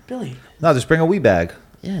 Billy. No, just bring a wee bag.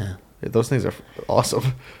 Yeah. Those things are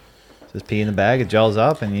awesome. Just pee in the bag. It gels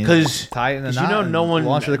up, and you Because tie it in a you knot. know, and no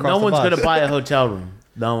launch it across the one's bus. gonna buy a hotel room.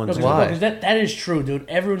 No one's No, gonna. Why? because that is true, dude.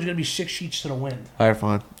 Everyone's gonna be 6 sheets to the wind. All right,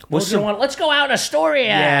 fine. Let's go out in Astoria.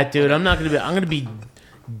 Yeah, dude, I'm gonna be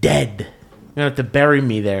dead. You're gonna have to bury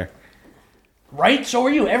me there. Right? So are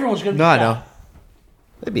you. Everyone's gonna be No, I shot. know.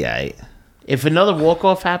 It'd be alright. If another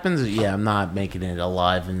walk-off happens, yeah, I'm not making it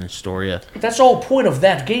alive in Astoria. But that's the whole point of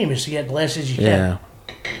that game is to get last as you can. Yeah.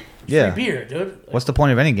 Yeah. Free beer, dude. What's the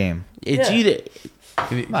point of any game? It's Yeah. either...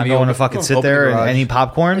 I'm not going to fucking sit open there the and garage? eat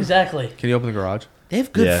popcorn. Exactly. Can you open the garage? They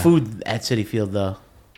have good Yeah. food at City Field, though.